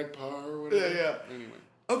interviewing Jack Parr or whatever. Yeah. Anyway.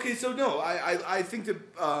 Okay, so no, I think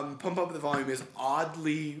that Pump Up the Volume is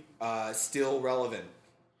oddly still relevant.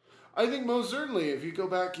 I think most certainly, if you go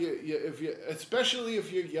back, especially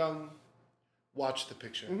if you're young, watch the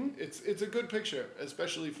picture. Mm-hmm. It's a good picture,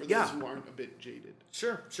 especially for those who aren't a bit jaded.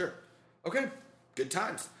 Sure. Okay, good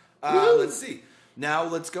times. Let's see. Now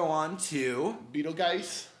let's go on to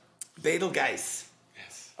Betelgeuse.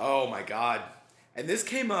 Yes. Oh my God! And this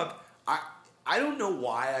came up. I don't know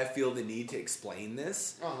why I feel the need to explain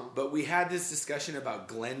this, but we had this discussion about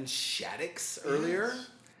Glenn Shaddix earlier. Yes.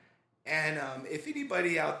 And if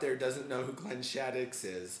anybody out there doesn't know who Glenn Shaddix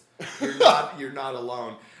is, you're not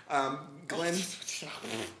alone. Glenn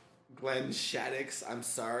Shaddix, I'm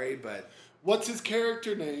sorry, but... What's his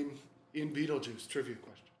character name in Beetlejuice? Trivia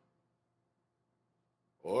question.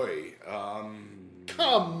 Oi,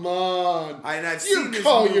 Come on! I've you seen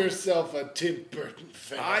call yourself a Tim Burton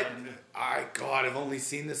fan. God, I've only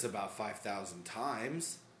seen this about 5,000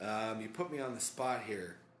 times. You put me on the spot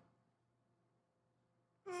here.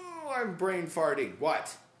 Oh, I'm brain farting.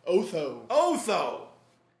 What? Otho.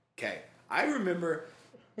 Okay, I remember...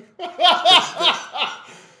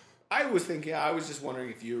 I was just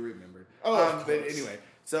wondering if you remembered. But anyway,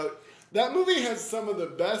 so... That movie has some of the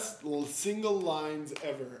best single lines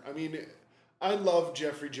ever. I mean... I love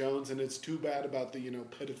Jeffrey Jones, and it's too bad about the,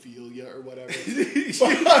 pedophilia or whatever.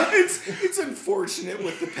 It's unfortunate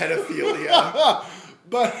with the pedophilia.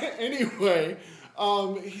 But anyway,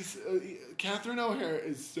 Catherine O'Hara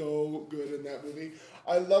is so good in that movie.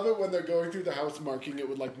 I love it when they're going through the house marking it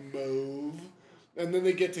with, mauve. And then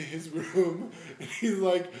they get to his room, and he's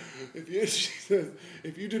like, she says,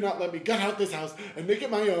 if you do not let me gut out this house and make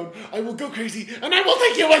it my own, I will go crazy, and I will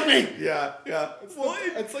take you with me! Yeah.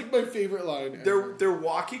 It's like my favorite line. They're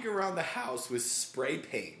walking around the house with spray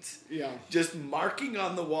paint. Yeah. Just marking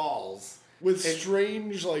on the walls. With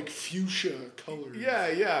strange, fuchsia colors.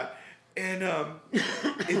 Yeah. And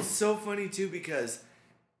it's so funny, too, because...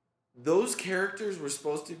 Those characters were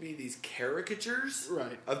supposed to be these caricatures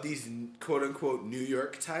of these quote-unquote New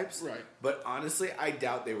York types. Right. But honestly, I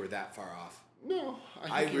doubt they were that far off. No.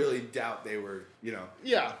 I really doubt they were,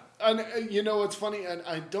 Yeah. And what's funny, and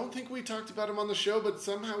I don't think we talked about him on the show, but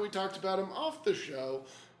somehow we talked about him off the show.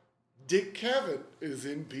 Dick Cavett is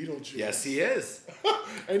in Beetlejuice. Yes, he is.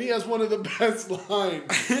 And he has one of the best lines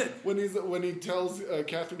when he tells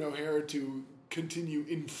Catherine O'Hara to... continue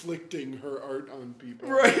inflicting her art on people.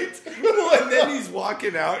 Right. Well, and then he's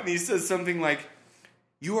walking out and he says something like,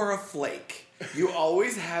 you are a flake. You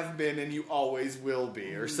always have been and you always will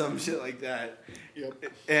be, or some shit like that. Yep.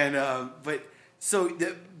 And but so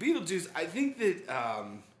the Beetlejuice, I think that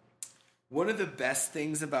one of the best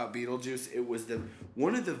things about Beetlejuice, it was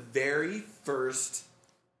one of the very first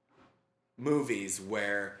movies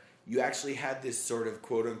where you actually had this sort of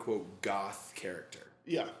quote unquote goth character.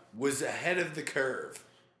 Yeah. Was ahead of the curve.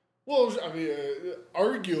 Well, I mean,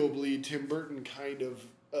 arguably, Tim Burton kind of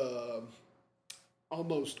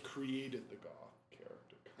almost created the goth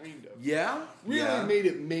character, kind of. Yeah, really made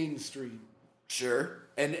it mainstream. Sure,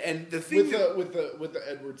 and the thing with the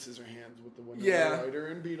Edward Scissorhands, with the Winona Ryder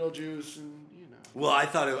and Beetlejuice, and Well, I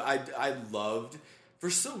thought I loved for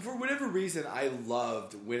whatever reason I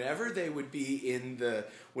loved whenever they would be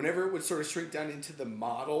whenever it would sort of shrink down into the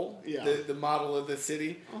model, the model of the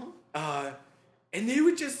city, and they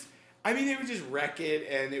would just. They would just wreck it,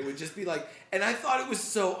 and it would just be like... And I thought it was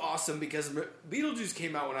so awesome, because Beetlejuice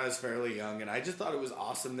came out when I was fairly young, and I just thought it was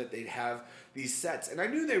awesome that they'd have these sets. And I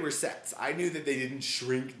knew they were sets. I knew that they didn't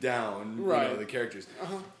shrink down, the characters.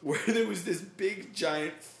 Where there was this big,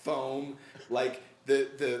 giant foam, like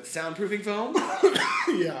the soundproofing foam.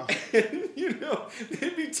 Yeah. And,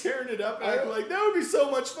 they'd be tearing it up, and I'd be like, that would be so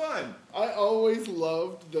much fun. I always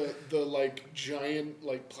loved the like, giant,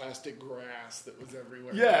 like, plastic grass that was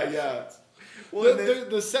everywhere. Yeah. Well,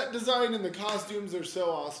 the set design and the costumes are so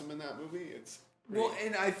awesome in that movie. It's great. Well,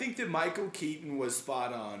 and I think that Michael Keaton was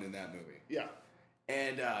spot on in that movie. Yeah.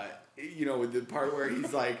 And, with the part where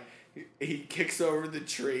he's like, he kicks over the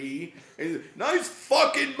tree, and he's like, nice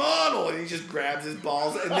fucking model, and he just grabs his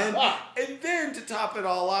balls, and then to top it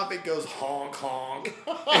all off, it goes honk honk,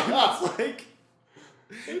 and it's like,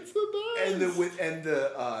 it's the best. And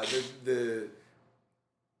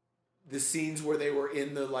the scenes where they were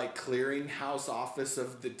in the like clearinghouse office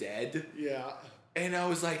of the dead, and I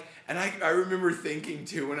was like, and I remember thinking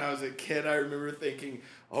too when I was a kid,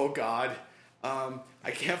 oh God. I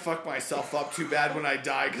can't fuck myself up too bad when I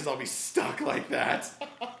die because I'll be stuck like that.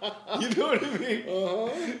 You know what I mean?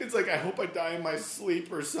 It's like, I hope I die in my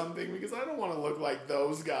sleep or something because I don't want to look like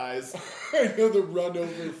those guys. I know, the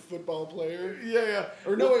run-over football player. Yeah.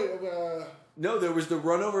 Or no, no, there was the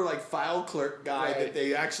run-over like file clerk guy that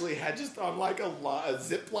they actually had just on like a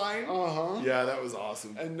zip line. Yeah, that was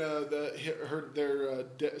awesome. And their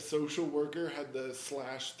social worker had the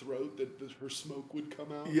slashed throat that her smoke would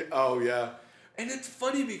come out. Yeah. Oh, yeah. And it's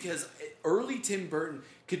funny because early Tim Burton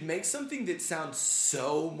could make something that sounds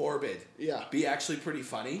so morbid be actually pretty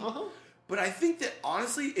funny. But I think that,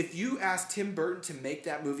 honestly, if you asked Tim Burton to make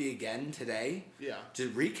that movie again today, to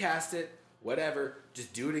recast it, whatever,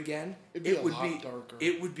 just do it again, it would be darker.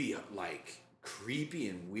 It would be, like, creepy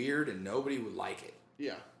and weird, and nobody would like it.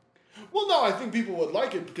 Yeah. Well, no, I think people would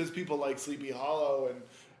like it because people like Sleepy Hollow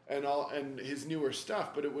and his newer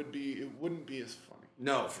stuff, but it wouldn't be as funny.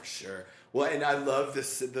 No, for sure. Well, and I love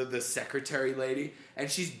the secretary lady, and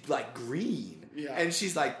she's like green. Yeah. And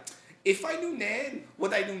she's like, if I knew then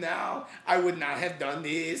what I knew now, I would not have done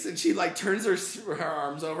this. And she like turns her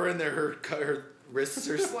arms over, and her wrists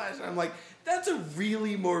are slashed. And I'm like, that's a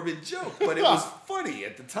really morbid joke, but it was funny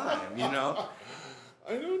at the time, you know?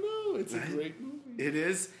 I don't know. It's a great movie. It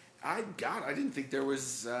is. I didn't think there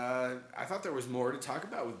was... I thought there was more to talk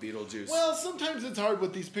about with Beetlejuice. Well, sometimes it's hard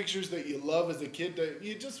with these pictures that you love as a kid that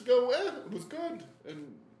you just go, it was good.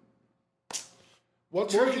 And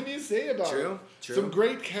what more can you say about it? True. Some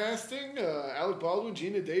great casting. Alec Baldwin,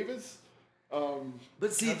 Gina Davis.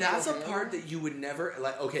 But see, that's a part that you would never...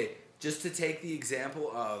 like. Okay, just to take the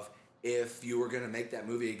example of if you were going to make that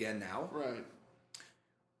movie again now... Right.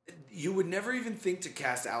 You would never even think to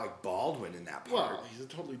cast Alec Baldwin in that part. Well, he's a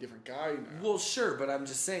totally different guy now. Well, sure, but I'm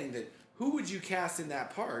just saying that who would you cast in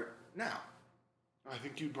that part now? I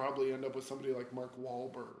think you'd probably end up with somebody like Mark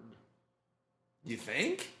Wahlberg. You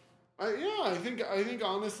think? I think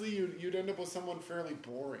honestly you'd end up with someone fairly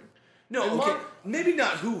boring. No, and okay, maybe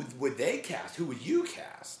not. Who would they cast? Who would you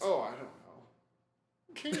cast? Oh, I don't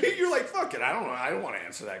know. You're like, fuck it, I don't know. I don't want to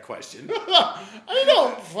answer that question. I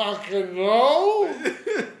don't fucking know.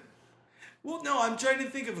 Well, no, I'm trying to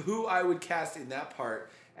think of who I would cast in that part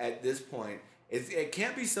at this point. It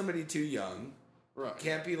can't be somebody too young. Right.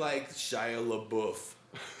 Can't be like Shia LaBeouf.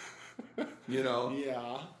 You know?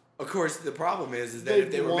 Yeah. Of course, the problem is that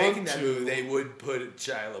if they were making that movie, they would put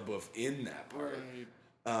Shia LaBeouf in that part.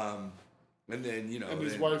 Right. And then, you know... And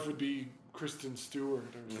his wife would be Kristen Stewart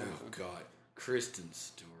or something. Oh, God. Kristen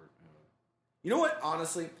Stewart. You know what?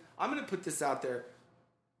 Honestly, I'm going to put this out there.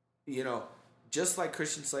 You know, just like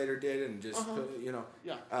Christian Slater did, and just,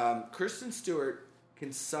 Yeah. Kristen Stewart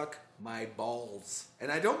can suck my balls.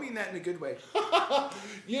 And I don't mean that in a good way.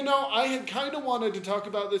 You know, I had kind of wanted to talk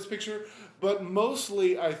about this picture, but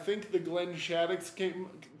mostly I think the Glenn Shaddix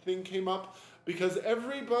thing came up because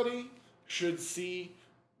everybody should see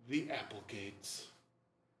The Applegates.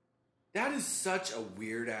 That is such a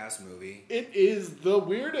weird-ass movie. It is the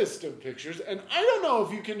weirdest of pictures, and I don't know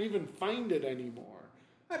if you can even find it anymore.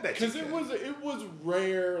 I bet you can. Because it was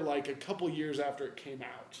rare like a couple years after it came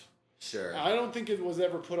out. Sure. I don't think it was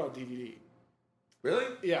ever put on DVD. Really?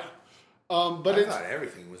 Yeah. But I thought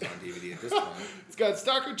everything was on DVD at this point. It's got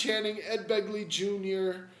Stockard Channing, Ed Begley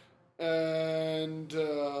Jr., and...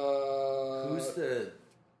 who's the...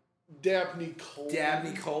 Dabney Coleman.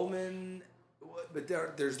 Dabney Coleman? But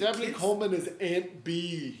there's Dabney the kids. Coleman is Aunt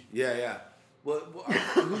B. Yeah. Well,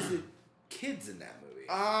 who's the kids in that movie?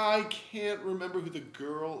 I can't remember who the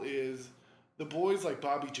girl is. The boy's like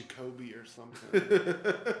Bobby Jacoby or something.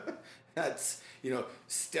 That's,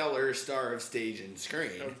 stellar star of stage and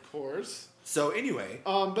screen. Of course. So anyway,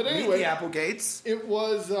 but anyway, Meet the Applegates. It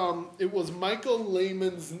was Michael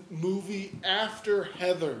Lehmann's movie after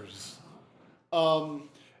Heathers.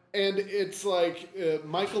 And it's like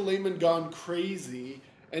Michael Lehmann gone crazy,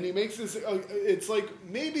 and he makes this. It's like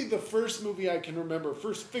maybe the first movie I can remember,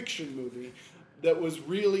 first fiction movie that was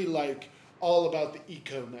really like all about the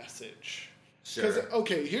eco message. Sure. Because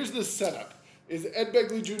okay, here's the setup: is Ed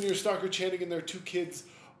Begley Jr., Stockard Channing, and their two kids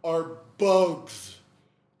are bugs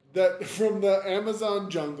that from the Amazon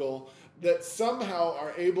jungle that somehow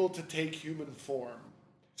are able to take human form.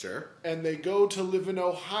 Sure. And they go to live in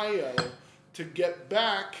Ohio to get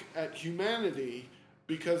back at humanity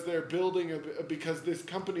because they're building because this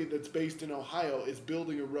company that's based in Ohio is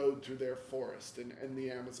building a road through their forest in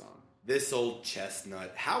the Amazon. This old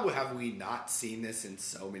chestnut. How have we not seen this in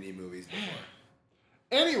so many movies before?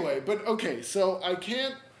 Anyway, but okay, so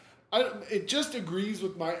it just agrees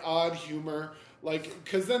with my odd humor. Like,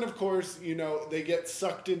 because then, of course, they get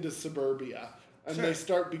sucked into suburbia. And sure. They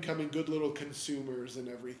start becoming good little consumers and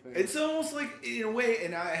everything. It's almost like, in a way,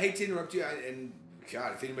 and I hate to interrupt you, and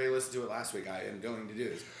God, if anybody listened to it last week, I am going to do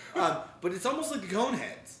this. But it's almost like the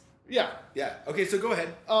Coneheads. Yeah. Yeah. Okay, so go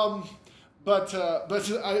ahead. But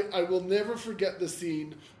I will never forget the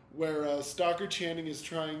scene where Stockard Channing is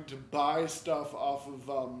trying to buy stuff off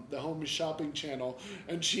of the Home Shopping Channel,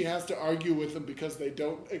 and she has to argue with them because they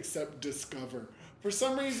don't accept Discover. For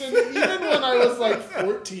some reason, even when I was like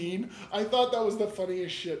 14, I thought that was the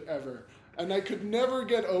funniest shit ever. And I could never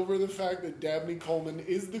get over the fact that Dabney Coleman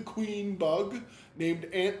is the queen bug named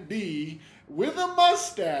Aunt B with a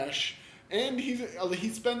mustache, and he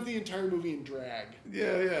spends the entire movie in drag.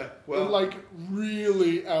 Yeah. Well, in like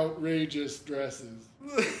really outrageous dresses.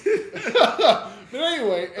 But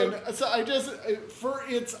anyway, and so for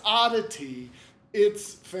its oddity,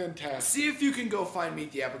 it's fantastic. See if you can go find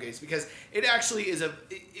Meet the Applegates, because it actually is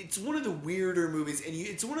it's one of the weirder movies, and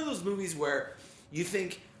it's one of those movies where you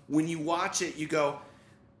think when you watch it, you go,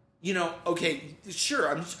 okay,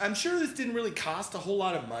 sure, I'm sure this didn't really cost a whole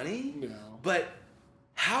lot of money. No. But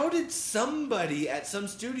how did somebody at some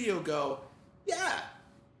studio go, yeah,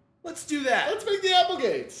 let's do that. Let's make the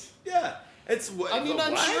Applegates. Yeah. It's what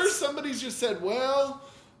I'm sure somebody's just said, well,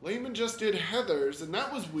 Lehman just did Heathers, and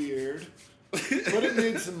that was weird. But it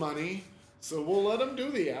made some money, so we'll let them do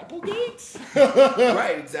the Applegates.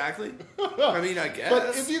 Right, exactly. I mean, I guess.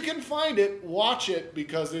 But if you can find it, watch it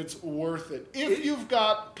because it's worth it. If you've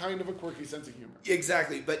got kind of a quirky sense of humor.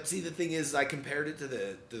 Exactly. But see, the thing is, I compared it to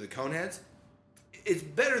the Coneheads. It's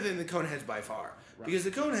better than the Coneheads by far. Right. Because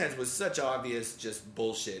the Coneheads was such obvious just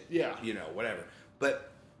bullshit. Yeah. Whatever.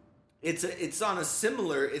 But it's a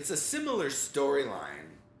similar storyline.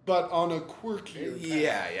 But on a quirkier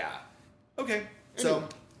path. Yeah. Okay, so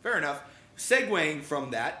fair enough. Segueing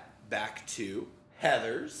from that back to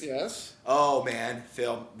Heathers. Yes. Oh man,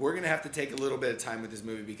 Phil, we're gonna have to take a little bit of time with this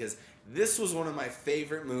movie because this was one of my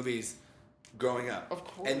favorite movies growing up. Of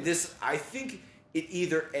course. And this, I think, it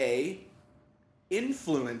either A,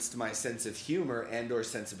 influenced my sense of humor and or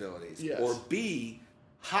sensibilities, yes. or B,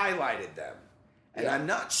 highlighted them. And I'm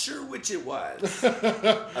not sure which it was.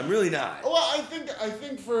 I'm really not. Well, I think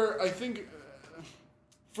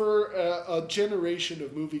for a generation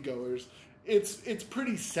of moviegoers, it's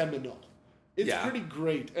pretty seminal. It's pretty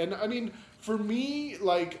great. And I mean, for me,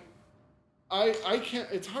 like, I can't.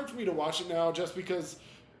 It's hard for me to watch it now just because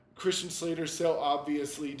Christian Slater's so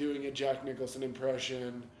obviously doing a Jack Nicholson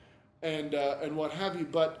impression, and what have you.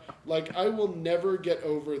 But like, I will never get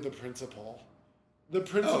over the principal. The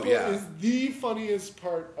principal is the funniest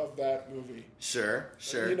part of that movie. Sure.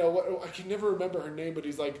 You know what? I can never remember her name, but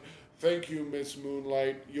he's like, thank you, Miss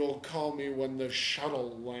Moonlight. You'll call me when the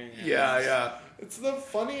shuttle lands. Yeah. It's the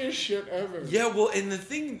funniest shit ever. Yeah, well, and the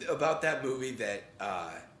thing about that movie that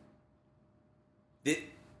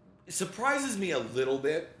surprises me a little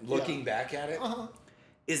bit looking back at it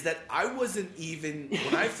is that I wasn't even,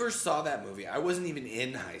 when I first saw that movie, I wasn't even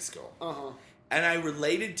in high school. And I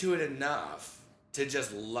related to it enough to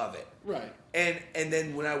just love it. Right. And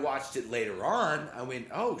then when I watched it later on, I went,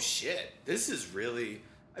 oh shit, this is really,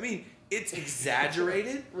 I mean, it's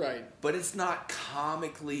exaggerated. Right. But it's not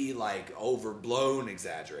comically, like, overblown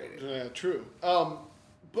exaggerated. Yeah, true.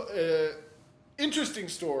 Interesting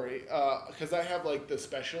story, because I have, like, the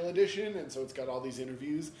special edition, and so it's got all these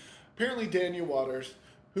interviews. Apparently Daniel Waters,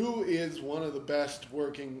 who is one of the best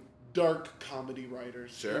working dark comedy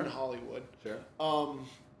writers in Hollywood,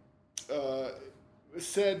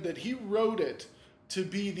 said that he wrote it to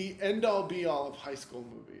be the end-all be-all of high school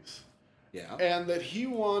movies. Yeah. And that he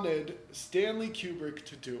wanted Stanley Kubrick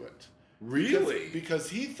to do it. Really? Because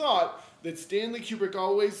he thought that Stanley Kubrick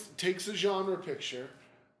always takes a genre picture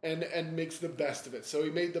and makes the best of it. So he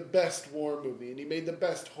made the best war movie, and he made the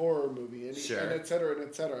best horror movie, and et cetera, and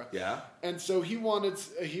et cetera. Yeah. And so he wanted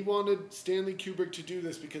Stanley Kubrick to do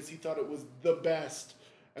this because he thought it was the best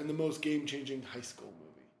and the most game-changing high school movie.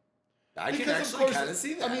 I can actually kind of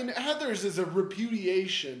see that. I mean, Heathers is a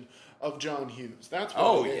repudiation of John Hughes. That's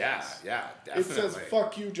what it is. Yeah, definitely. It says,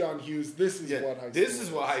 "Fuck you, John Hughes. This is what high school This is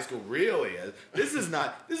what high school really is. This is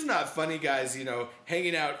not funny guys,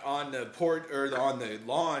 hanging out on the port or on the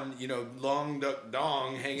lawn, long duck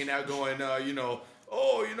dong, hanging out going,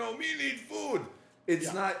 me need food."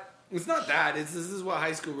 It's not that. This is what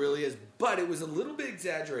high school really is. But it was a little bit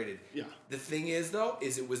exaggerated. Yeah. The thing is, though,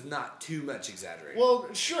 it was not too much exaggerated. Well,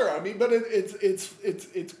 sure. I mean, but it's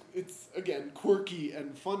again quirky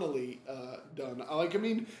and funnily done.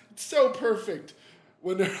 It's so perfect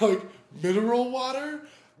when they're like mineral water.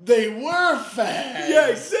 They were fags. Yeah,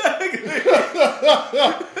 exactly.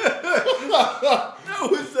 That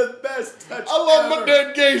was the best touch. I love my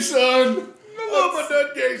dead gay son.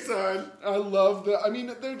 I love that. I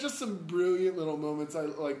mean, there are just some brilliant little moments. I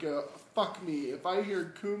like. Fuck me if I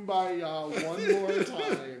hear "Kumbaya" one more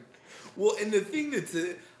time. Well, and the thing that's,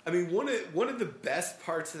 one of the best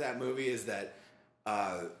parts of that movie is that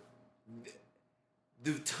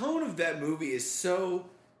the tone of that movie is so.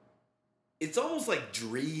 It's almost like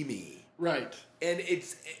dreamy, right? And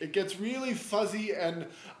it gets really fuzzy, and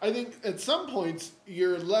I think at some points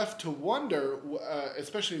you're left to wonder,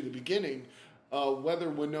 especially in the beginning, whether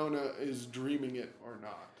Winona is dreaming it or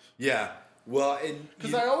not. Yeah. Well,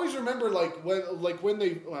 because I always remember when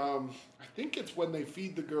they, I think it's when they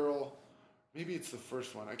feed the girl. Maybe it's the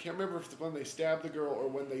first one. I can't remember if it's when they stab the girl or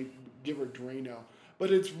when they give her Drano. But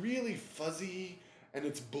it's really fuzzy and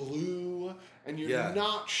it's blue, and you're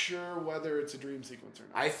not sure whether it's a dream sequence or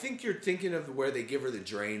not. I think you're thinking of where they give her the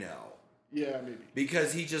Drano. Yeah, maybe.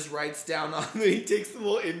 Because he just writes down he takes the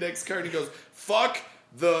little index card and he goes, "Fuck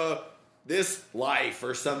this life,"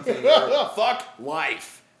 or something. Or, "Fuck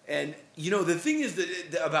life." And, the thing is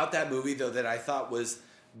that about that movie, though, that I thought was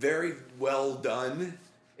very well done,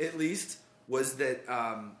 at least, was that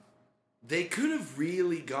they could have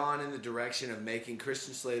really gone in the direction of making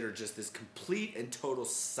Christian Slater just this complete and total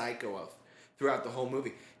psycho throughout the whole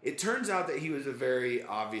movie. It turns out that he was a very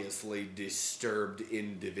obviously disturbed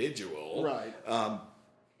individual. Right.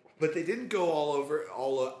 But they didn't go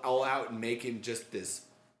all out and make him just this,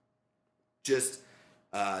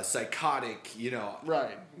 psychotic,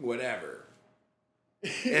 right, whatever.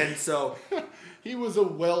 And so he was a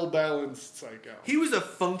well-balanced psycho. He was a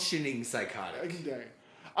functioning psychotic.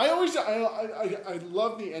 I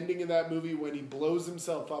love the ending of that movie when he blows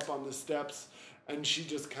himself up on the steps and she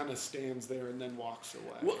just kind of stands there and then walks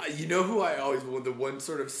away. Well, you know who I always, the one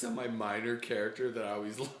sort of semi-minor character that I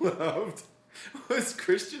always loved was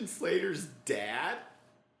Christian Slater's dad.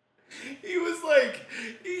 He was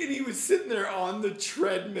he was sitting there on the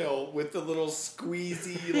treadmill with the little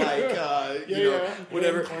squeezy,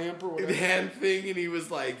 whatever, clamp or whatever. Hand thing, and he was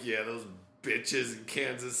like, "Yeah, those bitches in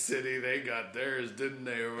Kansas City, they got theirs, didn't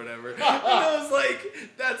they, or whatever." And I was like,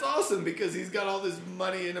 that's awesome, because he's got all this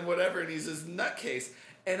money and whatever, and he's this nutcase.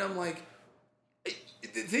 And I'm like,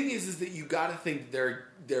 the thing is that you got to think there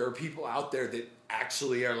are people out there that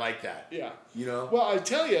actually are like that. Yeah. Well, I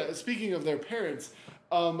tell you, speaking of their parents,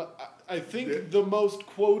 I think the most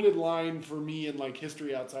quoted line for me in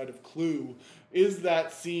history outside of Clue is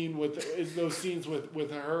those scenes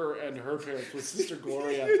with her and her parents, with Sister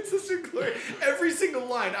Gloria. Sister Gloria. Every single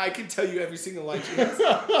line, I can tell you every single line she has.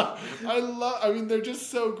 they're just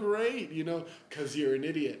so great, 'cause you're an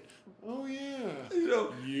idiot. Oh yeah. You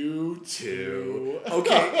know, you too.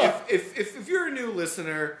 Okay, if you're a new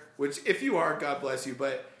listener, which if you are, God bless you,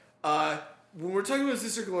 but when we're talking about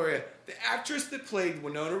Sister Gloria, the actress that played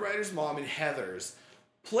Winona Ryder's mom in Heathers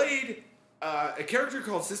played a character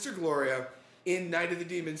called Sister Gloria in Night of the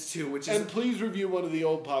Demons 2, which is... And please review one of the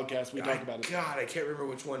old podcasts we talked about it. God, I can't remember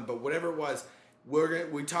which one, but whatever it was,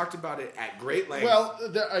 we talked about it at great length. Well,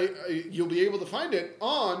 you'll be able to find it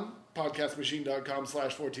on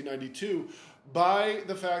podcastmachine.com/1492 by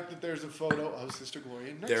the fact that there's a photo of Sister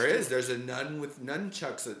Gloria next there to is. it. There's a nun with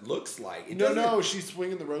nunchucks, it looks like. No, she's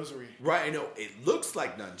swinging the rosary. Right, I know. It looks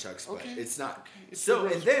like nunchucks, but it's not. Okay. It's so,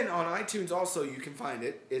 and then on iTunes also, you can find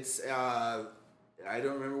it. It's, I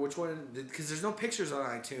don't remember which one, because there's no pictures on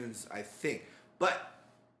iTunes, I think. But,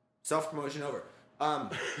 self-promotion over.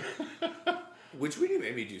 Which we need to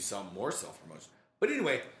maybe do some more self-promotion. But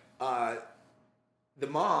anyway, the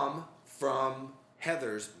mom from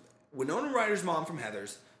Heathers, Winona Ryder's mom from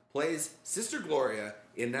Heathers, plays Sister Gloria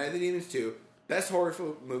in Night of the Demons 2. Best horror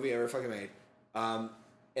movie ever fucking made. And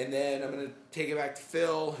then I'm going to take it back to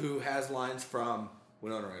Phil, who has lines from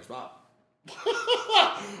Winona Ryder's mom.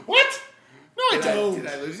 What? No, I don't. Did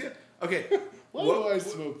I lose you? Okay. Why do I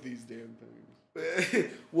smoke these damn things?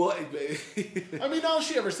 Well, I mean, all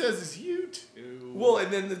she ever says is you too. Well, and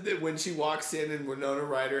then when she walks in and Winona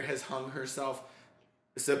Ryder has hung herself,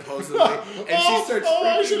 supposedly, and she starts freaking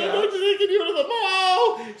I should have taken you to the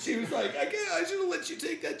mall. She was like, I should have let you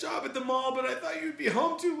take that job at the mall, but I thought you'd be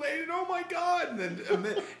home too late, and oh my God. And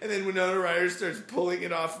then Winona Ryder starts pulling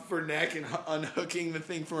it off of her neck and unhooking the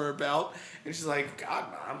thing from her belt. And she's like, God,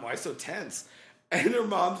 Mom, why so tense? And her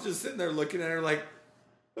mom's just sitting there looking at her like,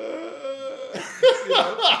 you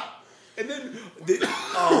know? And then,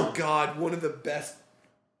 oh God, one of the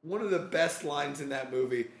best lines in that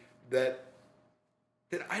movie that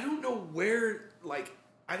I don't know where, like,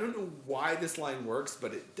 I don't know why this line works,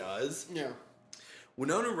 but it does. Yeah.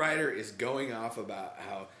 Winona Ryder is going off about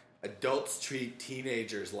how adults treat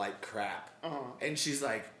teenagers like crap. Uh-huh. And she's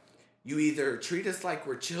like, you either treat us like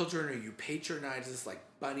we're children or you patronize us like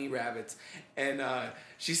bunny rabbits. And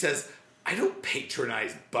she says, I don't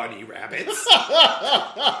patronize bunny rabbits. And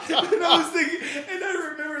I was thinking, and I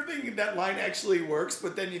remember thinking that line actually works,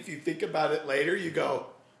 but then if you think about it later, you go,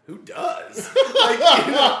 who does? Like,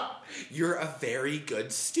 you know, you're a very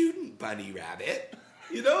good student, bunny rabbit.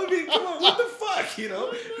 You know, I mean, come on, what the fuck, you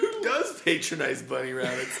know? Who does patronize bunny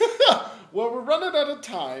rabbits? Well, we're running out of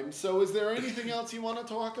time, so is there anything else you want to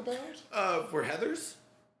talk about? For Heathers?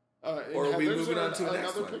 Or are we moving on to the next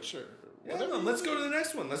another one? picture? Yeah, no, let's go to the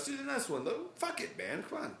next one. Let's do the next one. Fuck it, man.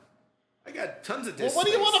 Come on. I got tons of this. Well, what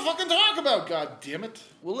do you want to fucking talk about, God damn it?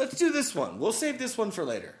 Well, let's do this one. We'll save this one for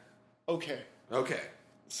later. Okay.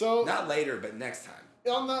 So not later, but next time.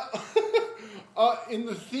 On the in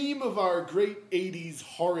the theme of our great 80s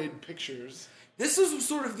horrid pictures. This was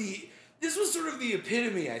sort of the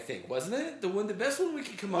epitome, I think, wasn't it? The best one we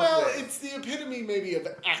could come up with. Well, it's the epitome maybe of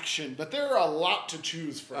action, but there are a lot to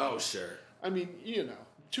choose from. Oh, sure. I mean, you know,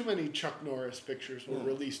 too many Chuck Norris pictures were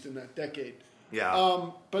released in that decade.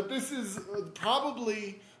 Yeah. But this is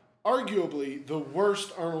probably, arguably, the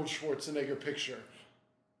worst Arnold Schwarzenegger picture.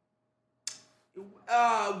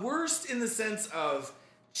 Worst in the sense of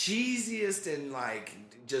cheesiest and like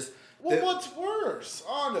just. Well, what's worse?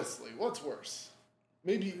 Honestly, what's worse?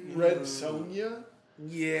 Maybe Red Sonja?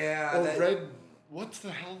 Yeah. Or Red. What's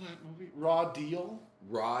the hell that movie? Raw Deal?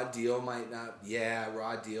 Raw Deal might not. Yeah,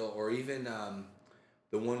 Raw Deal. Or even the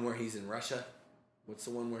one where he's in Russia. What's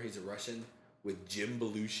the one where he's a Russian? With Jim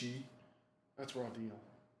Belushi. That's Raw Deal.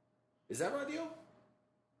 Is that Raw Deal?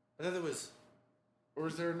 I thought there was. Or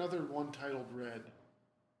is there another one titled Red?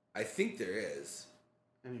 I think there is.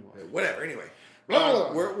 Anyway. Whatever, anyway.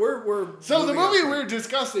 We're so the movie we're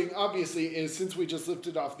discussing, obviously, is, since we just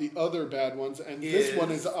lifted off the other bad ones, and this one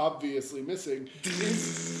is obviously missing,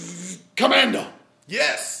 is Commando!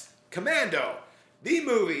 Yes! Commando! The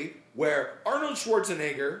movie where Arnold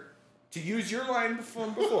Schwarzenegger, to use your line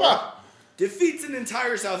from before, defeats an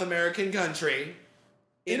entire South American country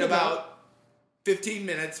in about 15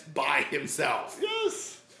 minutes by himself.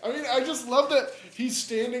 Yes! I mean, I just love that he's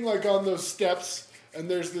standing, like, on those steps, and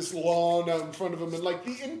there's this lawn out in front of him, and, like,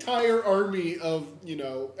 the entire army of, you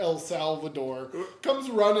know, El Salvador comes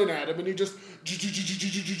running at him, and he just...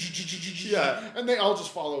 Yeah. And they all just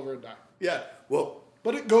fall over and die. Yeah, well...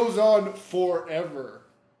 But it goes on forever.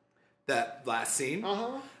 That last scene?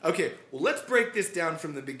 Uh-huh. Okay, well, let's break this down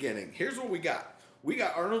from the beginning. Here's what we got. We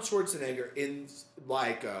got Arnold Schwarzenegger in,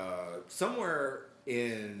 like, somewhere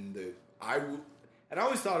in the... And I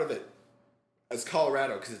always thought of it as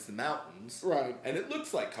Colorado because it's the mountains. Right. And it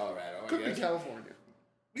looks like Colorado, Could be California.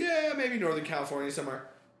 Yeah, maybe Northern California somewhere.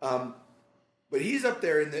 But he's up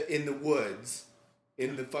there in the woods,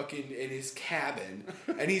 in his cabin,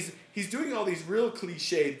 and he's doing all these real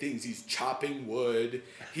cliched things. He's chopping wood.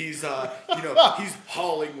 He's he's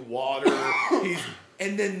hauling water.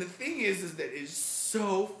 And then the thing is that it's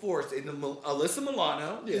so forced. And Alyssa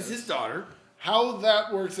Milano is his daughter. How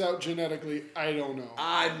that works out genetically, I don't know.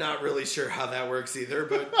 I'm not really sure how that works either,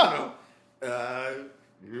 but I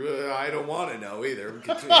don't want to know either.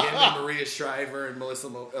 Between him and Maria Shriver and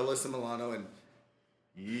Alyssa Milano and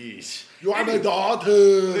yeesh. You are my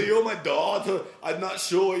daughter. You're my daughter. I'm not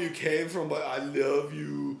sure where you came from, but I love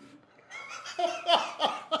you.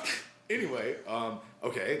 Anyway,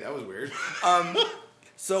 okay, that was weird.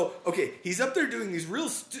 So, okay, he's up there doing these real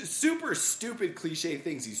super stupid cliche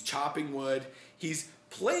things. He's chopping wood. He's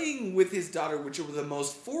playing with his daughter, which are the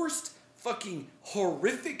most forced, fucking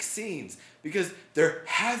horrific scenes because they're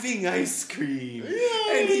having ice cream.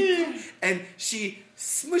 And she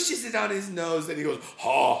smushes it on his nose and he goes,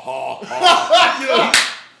 ha, ha, ha.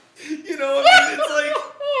 It's like,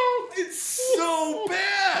 it's so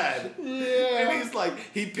bad. Yeah. And he's like,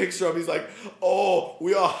 he picks her up, he's like, oh,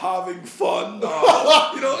 we are having fun now.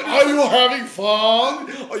 Are you having fun?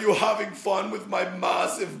 Are you having fun with my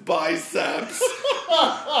massive biceps?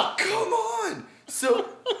 Come on. So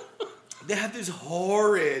they have this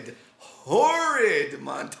horrid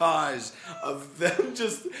montage of them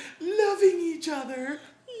just loving each other.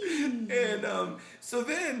 And so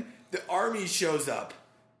then the army shows up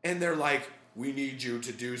and they're like, we need you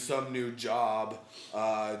to do some new job.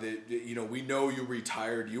 We know you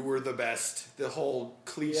retired. You were the best. The whole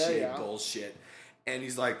cliche bullshit. And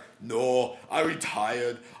he's like, no, I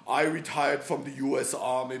retired. I retired from the U.S.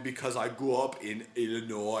 Army because I grew up in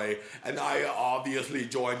Illinois. And I obviously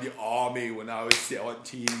joined the Army when I was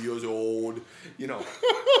 17 years old.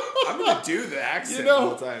 I'm going to do the accent the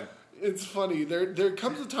whole time. It's funny. There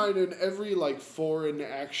comes a time in every foreign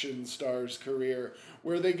action star's career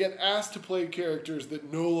where they get asked to play characters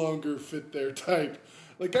that no longer fit their type.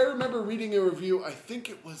 I remember reading a review, I think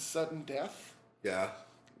it was Sudden Death. Yeah.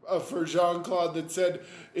 For Jean-Claude that said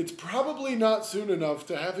it's probably not soon enough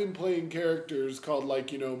to have him playing characters called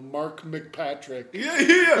Mark McPatrick.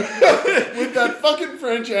 Yeah. With that fucking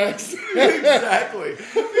French accent. Exactly.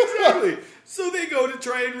 So they go to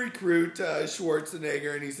try and recruit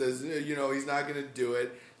Schwarzenegger, and he says, he's not going to do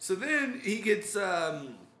it. So then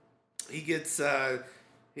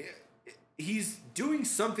he's doing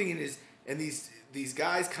something and these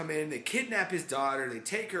guys come in, they kidnap his daughter, they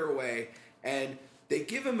take her away, and they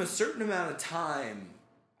give him a certain amount of time.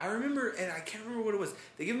 I remember, and I can't remember what it was.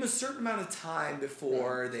 They give him a certain amount of time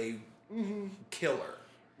before they kill her.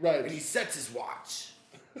 Right. And he sets his watch.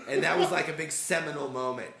 And that was a big seminal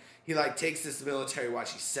moment. He takes this military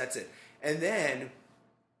watch, he sets it. And then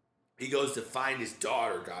he goes to find his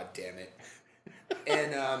daughter, god damn it.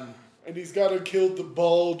 And he's got to kill the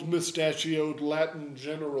bald, mustachioed Latin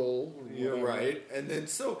general. Yeah, right. And then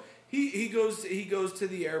so he goes to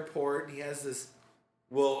the airport and he has this.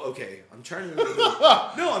 Well, okay, I'm trying to remember.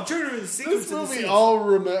 I'm trying to remember the sequence. This movie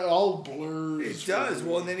all blurs. It does.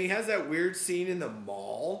 Well, and then he has that weird scene in the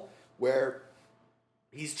mall where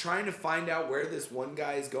he's trying to find out where this one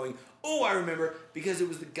guy is going. Oh, I remember, because it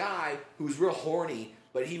was the guy who was real horny,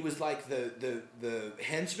 but he was like the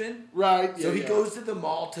henchman. Right. So he goes to the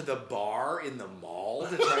mall, to the bar in the mall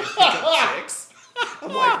to try and pick up chicks.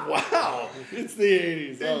 I'm like, wow. It's the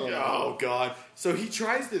 80s. Oh, God. So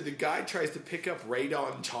the guy tries to pick up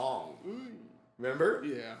Radon Chong. Remember?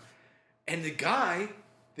 Yeah. And the guy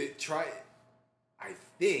that I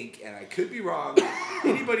think, and I could be wrong,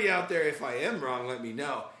 anybody out there, if I am wrong, let me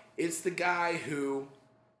know. It's the guy who,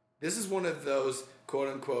 this is one of those, quote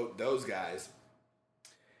unquote, those guys.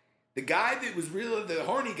 The guy that was really the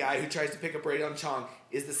horny guy who tries to pick up Radon Chong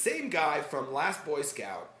is the same guy from Last Boy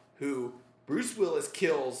Scout who Bruce Willis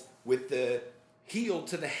kills with the heel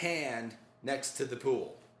to the hand next to the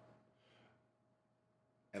pool.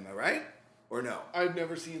 Am I right? Or no? I've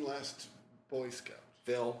never seen Last Boy Scout.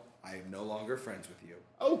 Phil, I am no longer friends with you.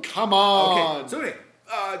 Oh, come on. Okay, so anyway,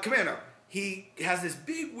 Commando, he has this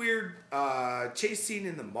big weird chase scene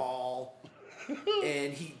in the mall,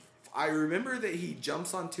 and I remember that he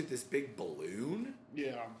jumps onto this big balloon.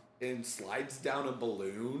 Yeah. And slides down a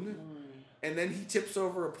balloon. And then he tips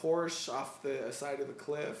over a Porsche off the side of the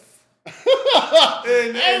cliff.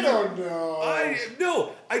 I don't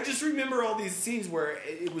know. I just remember all these scenes where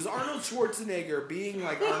it was Arnold Schwarzenegger being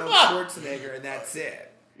like Arnold Schwarzenegger, and that's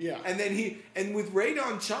it. Yeah. And then with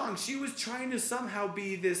Radon Chong, she was trying to somehow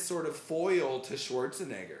be this sort of foil to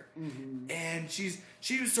Schwarzenegger. Mm-hmm. And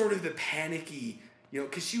she was sort of the panicky,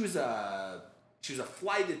 because she was She was a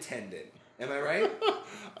flight attendant. Am I right?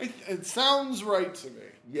 It sounds right to me.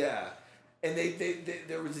 Yeah. And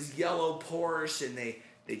there was this yellow Porsche, and they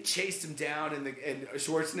chased him down, and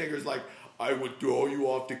Schwarzenegger's like, I would throw you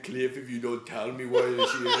off the cliff if you don't tell me where she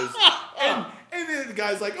is. and then the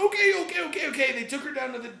guy's like, okay. And they took her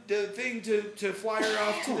down to the thing to fly her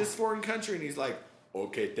off to this foreign country, and he's like,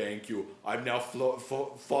 okay, thank you. I'm now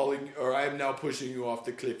falling, or I'm now pushing you off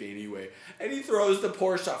the cliff anyway. And he throws the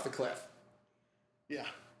Porsche off the cliff. Yeah.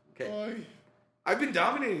 Okay. I've been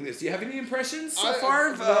dominating this. Do you have any impressions so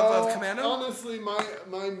far of Commando? Honestly,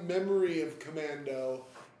 my memory of Commando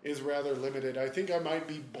is rather limited. I think I might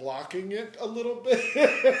be blocking it a little bit.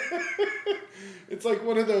 It's like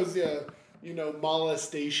one of those,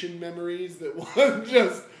 molestation memories that one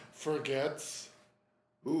just forgets.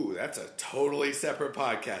 Ooh, that's a totally separate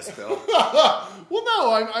podcast, Phil. Well,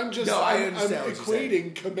 no, I'm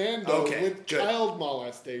equating Commando with child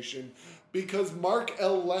molestation because Mark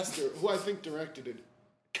L. Lester, who I think directed it,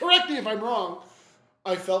 correct me if I'm wrong,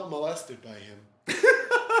 I felt molested by him.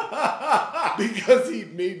 Because he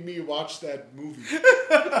made me watch that movie.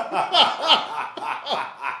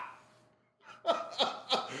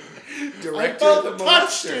 I felt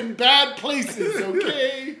touched in bad places,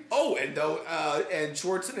 okay? And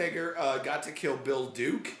Schwarzenegger got to kill Bill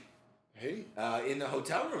Duke. Hey. In the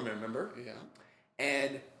hotel room, remember? Yeah.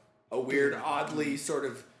 And a weird, oddly sort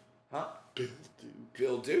of... Huh?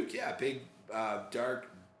 Bill Duke, yeah. Big, dark,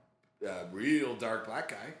 real dark black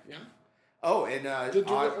guy. Yeah. Oh, and...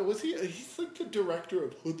 he's like the director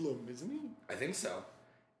of Hoodlum, isn't he? I think so.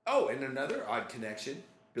 Oh, and another odd connection.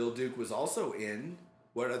 Bill Duke was also in...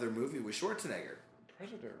 What other movie was Schwarzenegger?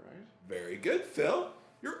 Predator, right? Very good, Phil.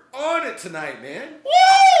 You're on it tonight, man.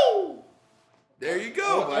 Woo! There you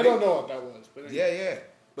go, buddy. I don't know what that was. But anyway. Yeah.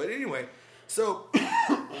 But anyway, so...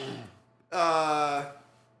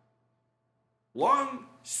 long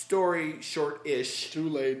story short-ish. Too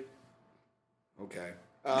late. Okay.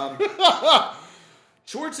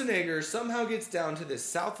 Schwarzenegger somehow gets down to this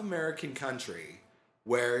South American country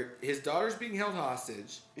where his daughter's being held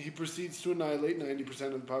hostage. He proceeds to annihilate 90%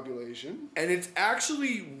 of the population. And it's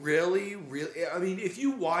actually really, really... I mean, if you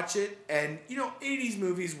watch it, and, 80s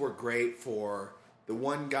movies were great for the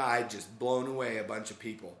one guy just blown away a bunch of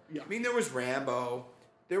people. Yeah. I mean, there was Rambo.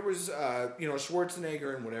 There was,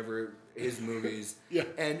 Schwarzenegger and whatever his movies. Yeah.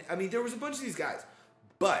 And, I mean, there was a bunch of these guys.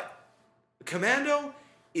 But Commando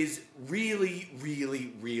is really,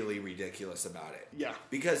 really, really ridiculous about it. Yeah.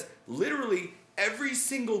 Because literally every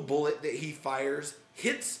single bullet that he fires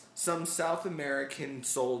hits some South American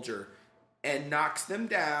soldier and knocks them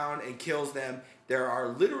down and kills them. There are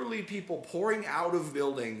literally people pouring out of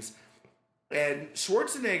buildings. And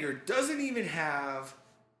Schwarzenegger doesn't even have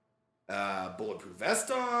bulletproof vest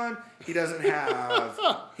on. He doesn't have.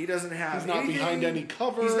 He's not behind any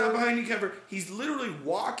cover. He's not behind any cover. He's literally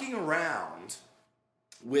walking around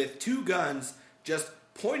with two guns, just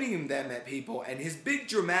pointing them at people. And his big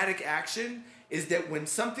dramatic action is that when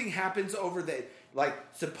something happens over that, like,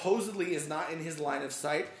 supposedly is not in his line of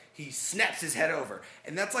sight, he snaps his head over.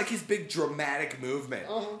 And that's like his big dramatic movement.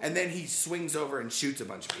 Uh-huh. And then he swings over and shoots a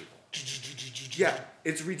bunch of people. Yeah,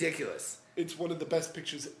 it's ridiculous. It's one of the best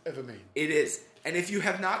pictures ever made. It is. And if you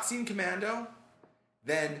have not seen Commando,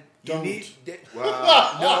 then you need...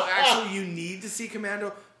 no, actually, you need to see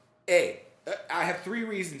Commando. I have 3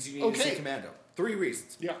 reasons you need to see Commando. 3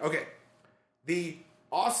 reasons. Yeah. Okay. The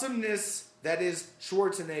awesomeness that is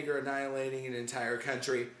Schwarzenegger annihilating an entire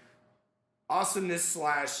country. Awesomeness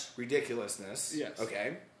 / ridiculousness. Yes.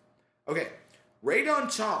 Okay. Radon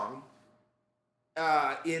Chong,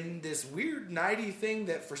 in this weird nighty thing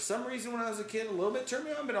that for some reason when I was a kid a little bit turned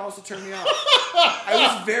me on, but also turned me off.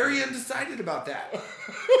 I was very undecided about that.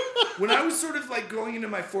 When I was sort of like going into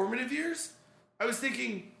my formative years, I was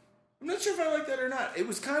thinking, I'm not sure if I like that or not. It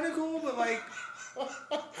was kind of cool, but like,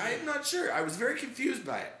 I'm not sure. I was very confused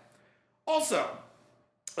by it. Also,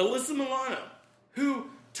 Alyssa Milano, who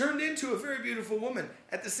turned into a very beautiful woman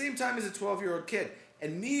at the same time as a 12-year-old kid.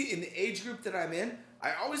 And me, in the age group that I'm in,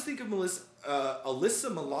 I always think of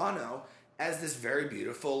Alyssa Milano as this very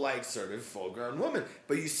beautiful, like, sort of full-grown woman.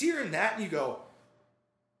 But you see her in that and you go,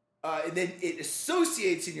 and then it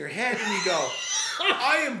associates in your head and you go,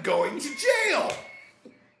 I am going to jail.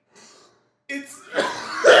 It's...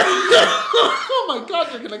 Oh my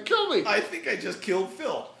God, you're going to kill me. I think I just killed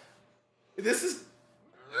Phil. This is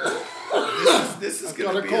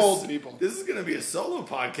going to be people. This is going to be a solo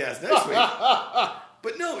podcast next week.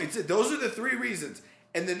 But no, those are the 3 reasons.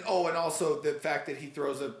 And then, and also the fact that he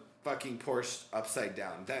throws a fucking Porsche upside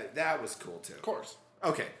down. That was cool, too. Of course.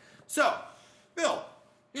 Okay. So, Bill.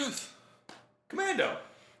 Yes. Commando.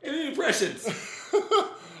 Any impressions?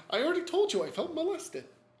 I already told you I felt molested.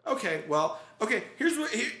 Okay, well, here's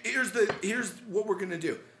what we're gonna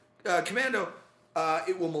do. Commando,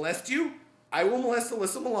 it will molest you. I will molest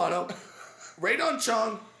Alyssa Milano. Radon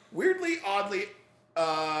Chung, weirdly, oddly,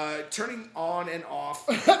 turning on and off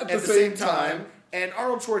at the same time. And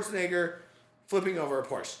Arnold Schwarzenegger flipping over a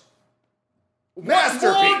Porsche.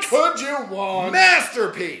 Masterpiece. What could you want?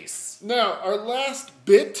 Masterpiece. Now, our last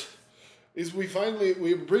bit is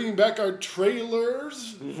we're bringing back our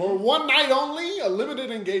trailers for one night only, a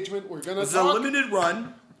limited engagement. We're gonna It's a limited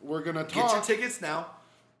run. We're gonna Get your talk tickets now.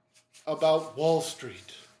 about Wall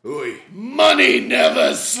Street. Ooh. Money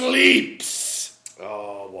never sleeps.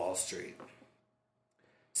 Oh, Wall Street.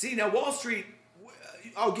 See, now Wall Street,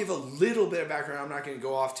 I'll give a little bit of background. I'm not going to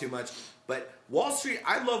go off too much. But Wall Street,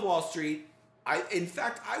 I love Wall Street. In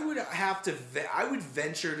fact, I would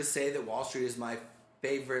venture to say that Wall Street is my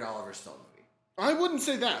favorite Oliver Stone movie. I wouldn't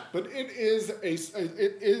say that, but it is,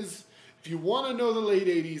 if you want to know the late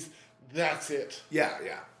 80s, that's it. Yeah.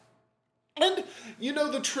 And,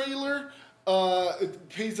 the trailer... it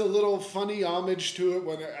pays a little funny homage to it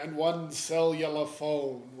and one cellular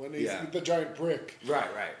phone when he's with the giant brick.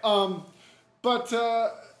 Right. But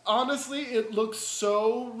honestly, it looks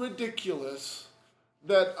so ridiculous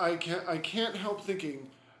that I can't help thinking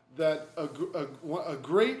that a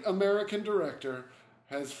great American director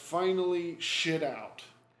has finally shit out.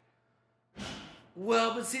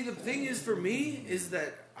 Well, but see, the thing is for me is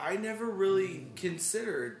that I never really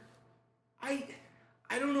considered...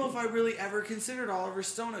 I don't know if I really ever considered Oliver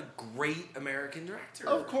Stone a great American director.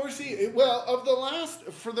 Of course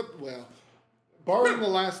barring the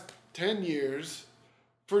last 10 years,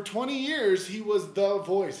 for 20 years he was the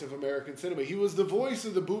voice of American cinema. He was the voice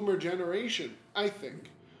of the boomer generation, I think,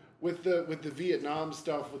 with the Vietnam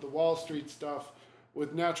stuff, with the Wall Street stuff,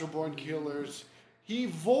 with Natural Born Killers. He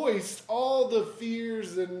voiced all the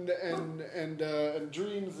fears and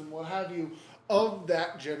dreams and what have you of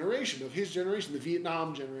that generation, of his generation, the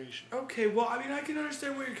Vietnam generation. Okay, well, I mean, I can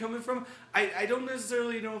understand where you're coming from. I don't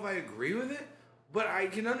necessarily know if I agree with it, but I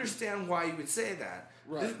can understand why you would say that.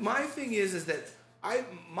 Right. My thing is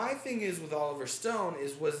with Oliver Stone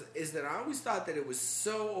is that I always thought that it was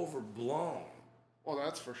so overblown. Well,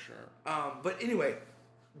 that's for sure. But anyway,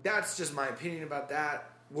 that's just my opinion about that.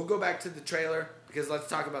 We'll go back to the trailer because let's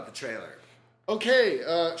talk about the trailer. Okay,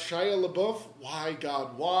 Shia LaBeouf, why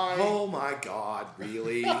God, why? Oh my God,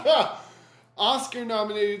 really?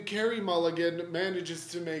 Oscar-nominated Carey Mulligan manages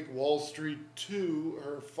to make Wall Street 2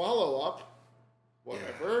 her follow-up,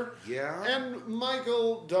 whatever. Yeah. And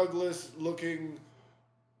Michael Douglas looking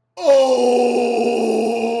old.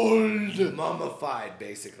 Mummified,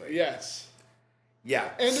 basically. Yes.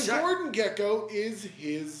 Yeah. And Gordon Gekko is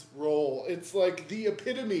his role. It's like the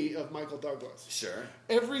epitome of Michael Douglas. Sure.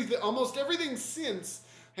 Almost everything since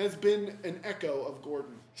has been an echo of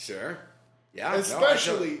Gordon. Sure. Yeah.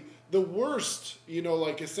 Especially the worst,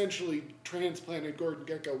 essentially transplanted Gordon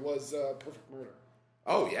Gekko was Perfect Murder.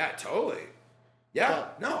 Oh, yeah, totally. Yeah.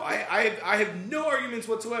 No, I have no arguments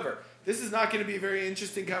whatsoever. This is not going to be a very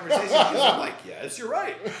interesting conversation because I'm like, yes, you're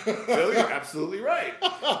right. Phil, you're absolutely right.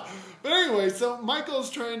 But anyway, so Michael's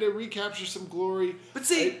trying to recapture some glory. But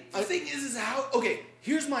see, the thing is how... Okay,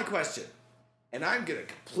 here's my question. And I'm going to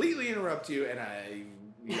completely interrupt you and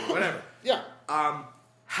whatever. Yeah.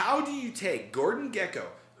 How do you take Gordon Gekko,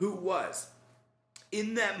 who was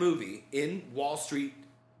in that movie, in Wall Street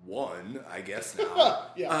 1, I guess now,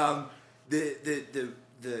 yeah. The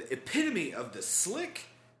epitome of the slick...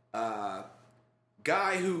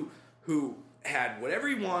 guy who had whatever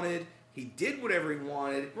he wanted, he did whatever he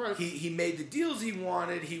wanted, right. he made the deals he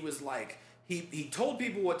wanted, he was like, he told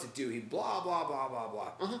people what to do, he blah, blah, blah, blah,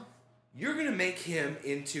 blah. Uh-huh. You're going to make him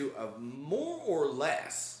into a more or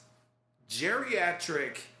less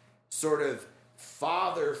geriatric sort of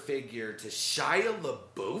father figure to Shia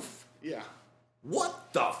LaBeouf? Yeah.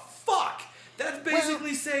 What the fuck? That's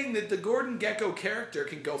basically saying that the Gordon Gekko character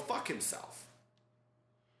can go fuck himself.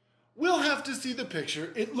 We'll have to see the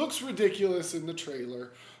picture. It looks ridiculous in the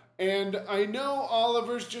trailer. And I know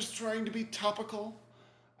Oliver's just trying to be topical.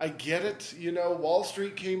 I get it. Wall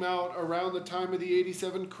Street came out around the time of the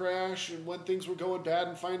 87 crash and when things were going bad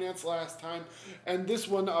in finance last time. And this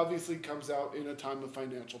one obviously comes out in a time of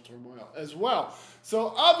financial turmoil as well.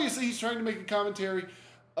 So obviously he's trying to make a commentary,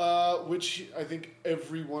 which I think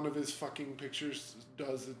every one of his fucking pictures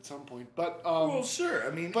does at some point. But well, sure.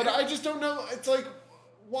 I mean... But I just don't know. It's like...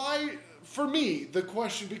 Why, for me, the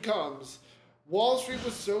question becomes, Wall Street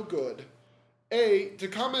was so good. To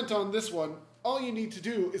comment on this one, all you need to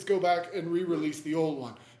do is go back and re-release the old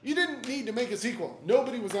one. You didn't need to make a sequel.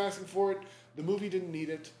 Nobody was asking for it. The movie didn't need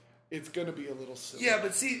it. It's going to be a little silly. Yeah,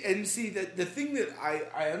 but see, the thing that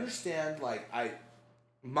I understand, like,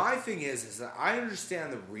 my thing is that I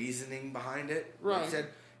understand the reasoning behind it. Right. Like I said,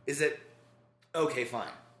 is that, okay, fine.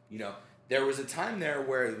 You know, there was a time there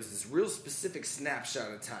where it was this real specific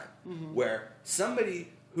snapshot of time where somebody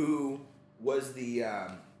who was the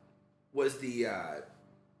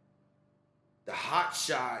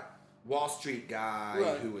hotshot Wall Street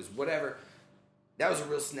guy who was whatever, that was a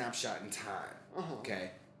real snapshot in time.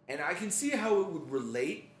 Okay? And I can see how it would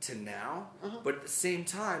relate to now, but at the same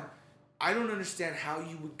time, I don't understand how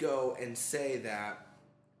you would go and say that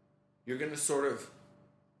you're going to sort of,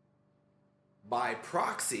 by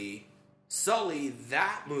proxy, sully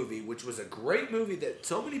that movie, which was a great movie that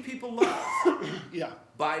so many people love,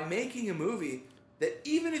 by making a movie that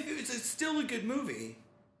even if it was still a good movie,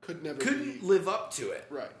 couldn't live up to it.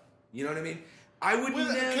 Right. You know what I mean? I would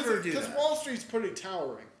never do that. Because Wall Street's pretty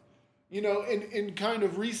towering. You know, in kind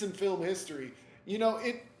of recent film history, you know,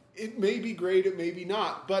 it may be great, it may be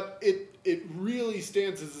not, but it really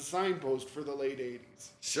stands as a signpost for the late 80s.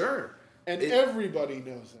 Sure. And everybody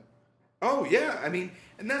knows it. Oh, yeah. I mean,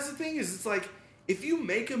 and that's the thing is, it's like, if you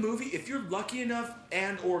make a movie, if you're lucky enough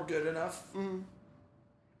and or good enough, and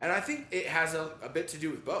I think it has a bit to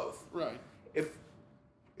do with both. Right.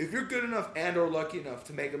 If you're good enough and or lucky enough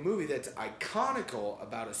to make a movie that's iconical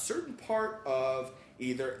about a certain part of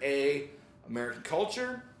either American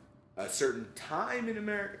culture, a certain time in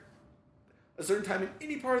America, a certain time in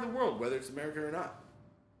any part of the world, whether it's America or not,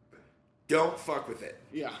 don't fuck with it.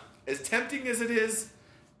 Yeah. As tempting as it is,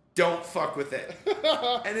 don't fuck with it.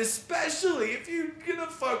 And especially if you're gonna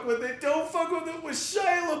fuck with it, don't fuck with it with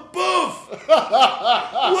Shia LaBeouf.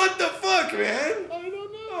 What the fuck, man? I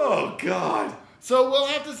don't know. Oh, God. So we'll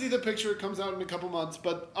have to see the picture. It comes out in a couple months.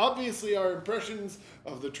 But obviously our impressions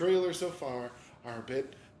of the trailer so far are a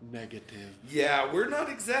bit negative. Yeah, we're not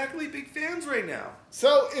exactly big fans right now.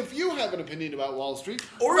 So if you have an opinion about Wall Street,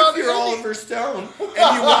 or if you're Oliver Stone and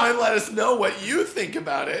you want to let us know what you think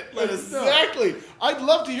about it, let us know. Exactly. I'd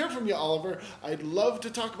love to hear from you, Oliver. I'd love to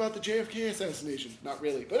talk about the JFK assassination. Not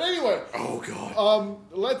really. But anyway. Oh, God.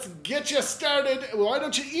 Let's get you started. Why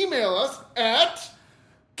don't you email us at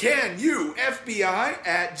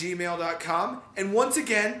canyoufbi@gmail.com. And once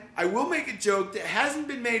again, I will make a joke that hasn't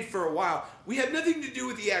been made for a while. We have nothing to do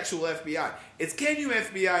with the actual FBI. It's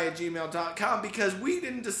canyoufbi@gmail.com because we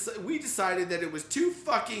decided that it was too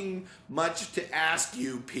fucking much to ask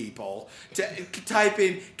you people to type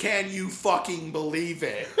in, can you fucking believe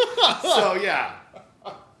it? So, yeah.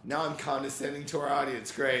 Now I'm condescending to our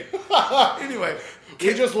audience. Great. Anyway.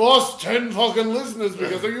 We just lost 10 fucking listeners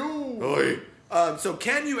because of you. Oy. So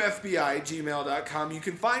canyoufbi@gmail.com. You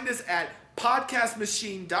can find us at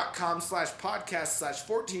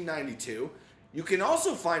podcastmachine.com/podcast/1492. You can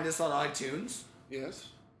also find us on iTunes. Yes.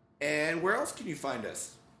 And where else can you find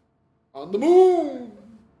us? On the moon.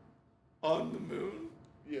 On the moon?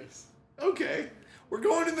 Yes. Okay. We're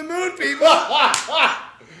going to the moon, people.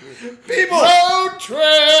 People. Road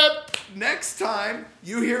trip. Next time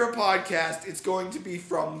you hear a podcast, it's going to be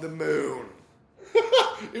from the moon.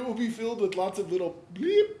 It will be filled with lots of little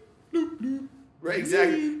bleep, bloop, bloop. Right,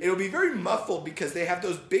 exactly. It'll be very muffled because they have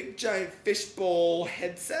those big, giant fishbowl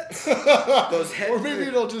headsets. Those Or maybe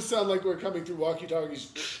it'll just sound like we're coming through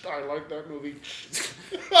walkie-talkies. I like that movie.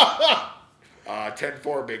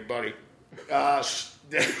 10-4, big buddy. Thank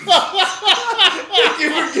you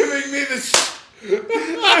for giving me this.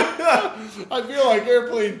 I feel like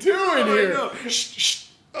Airplane 2 in here.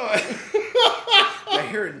 I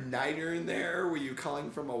hear a niter in there. Were you calling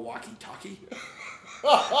from a walkie-talkie?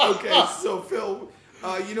 Okay, so Phil,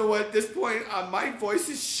 you know what? At this point, my voice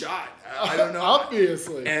is shot. I don't know.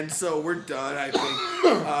 Obviously. And so we're done, I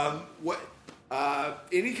think.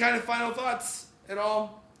 Any kind of final thoughts at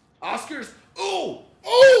all? Oscars? Oh!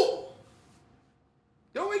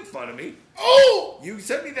 Don't make fun of me. You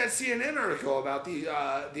sent me that CNN article about the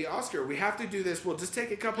Oscar. We have to do this. We'll just take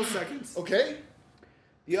a couple seconds. Okay.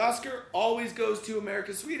 The Oscar always goes to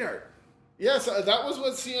America's Sweetheart. Yes, that was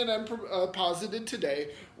what CNN posited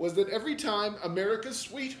today, was that every time America's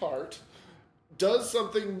Sweetheart does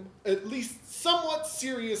something at least somewhat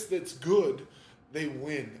serious that's good, they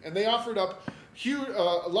win. And they offered up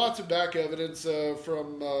lots of back evidence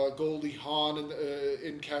from Goldie Hawn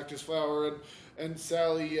in Cactus Flower and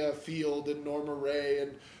Sally Field and Norma Ray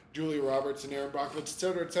and Julia Roberts and Aaron Brockovich, et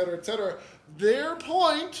cetera, et cetera, et cetera. Their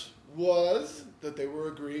point was that they were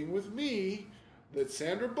agreeing with me that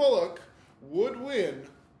Sandra Bullock would win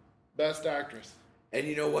Best Actress. And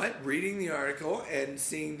you know what? Reading the article and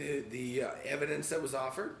seeing the evidence that was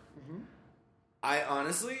offered, I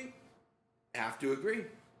honestly have to agree.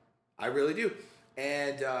 I really do.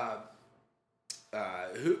 And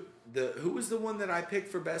who was the one that I picked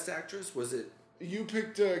for Best Actress? Was it? You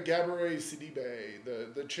picked Gabourey Sidibe,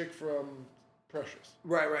 the chick from Precious.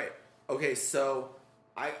 Right. Okay, so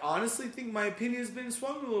I honestly think my opinion has been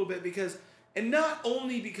swung a little bit because, and not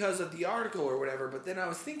only because of the article or whatever, but then I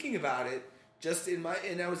was thinking about it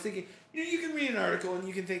and I was thinking, you can read an article and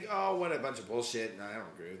you can think, oh, what a bunch of bullshit, and I don't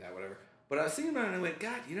agree with that, whatever. But I was thinking about it and I went,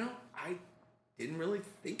 God, I didn't really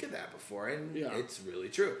think of that before, and it's really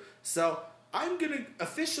true. So I'm going to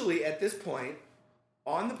officially, at this point,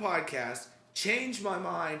 on the podcast, change my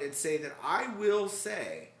mind and say that I will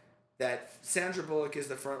say that Sandra Bullock is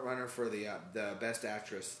the front runner for the Best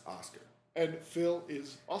Actress Oscar. And Phil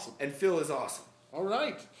is awesome. All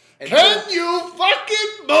right. And Can you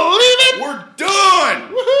fucking believe it? We're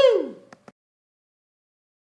done! Woohoo!